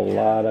have a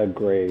lot of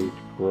great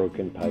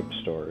broken pipe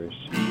stories.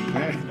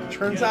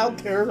 Turns out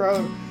there are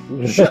a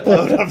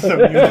shitload of them,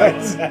 you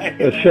might say.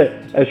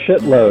 A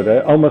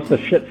shitload, almost a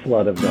shit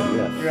flood of them,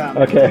 yes. Yeah.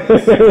 Okay.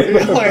 See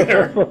you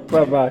later.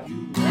 Bye-bye.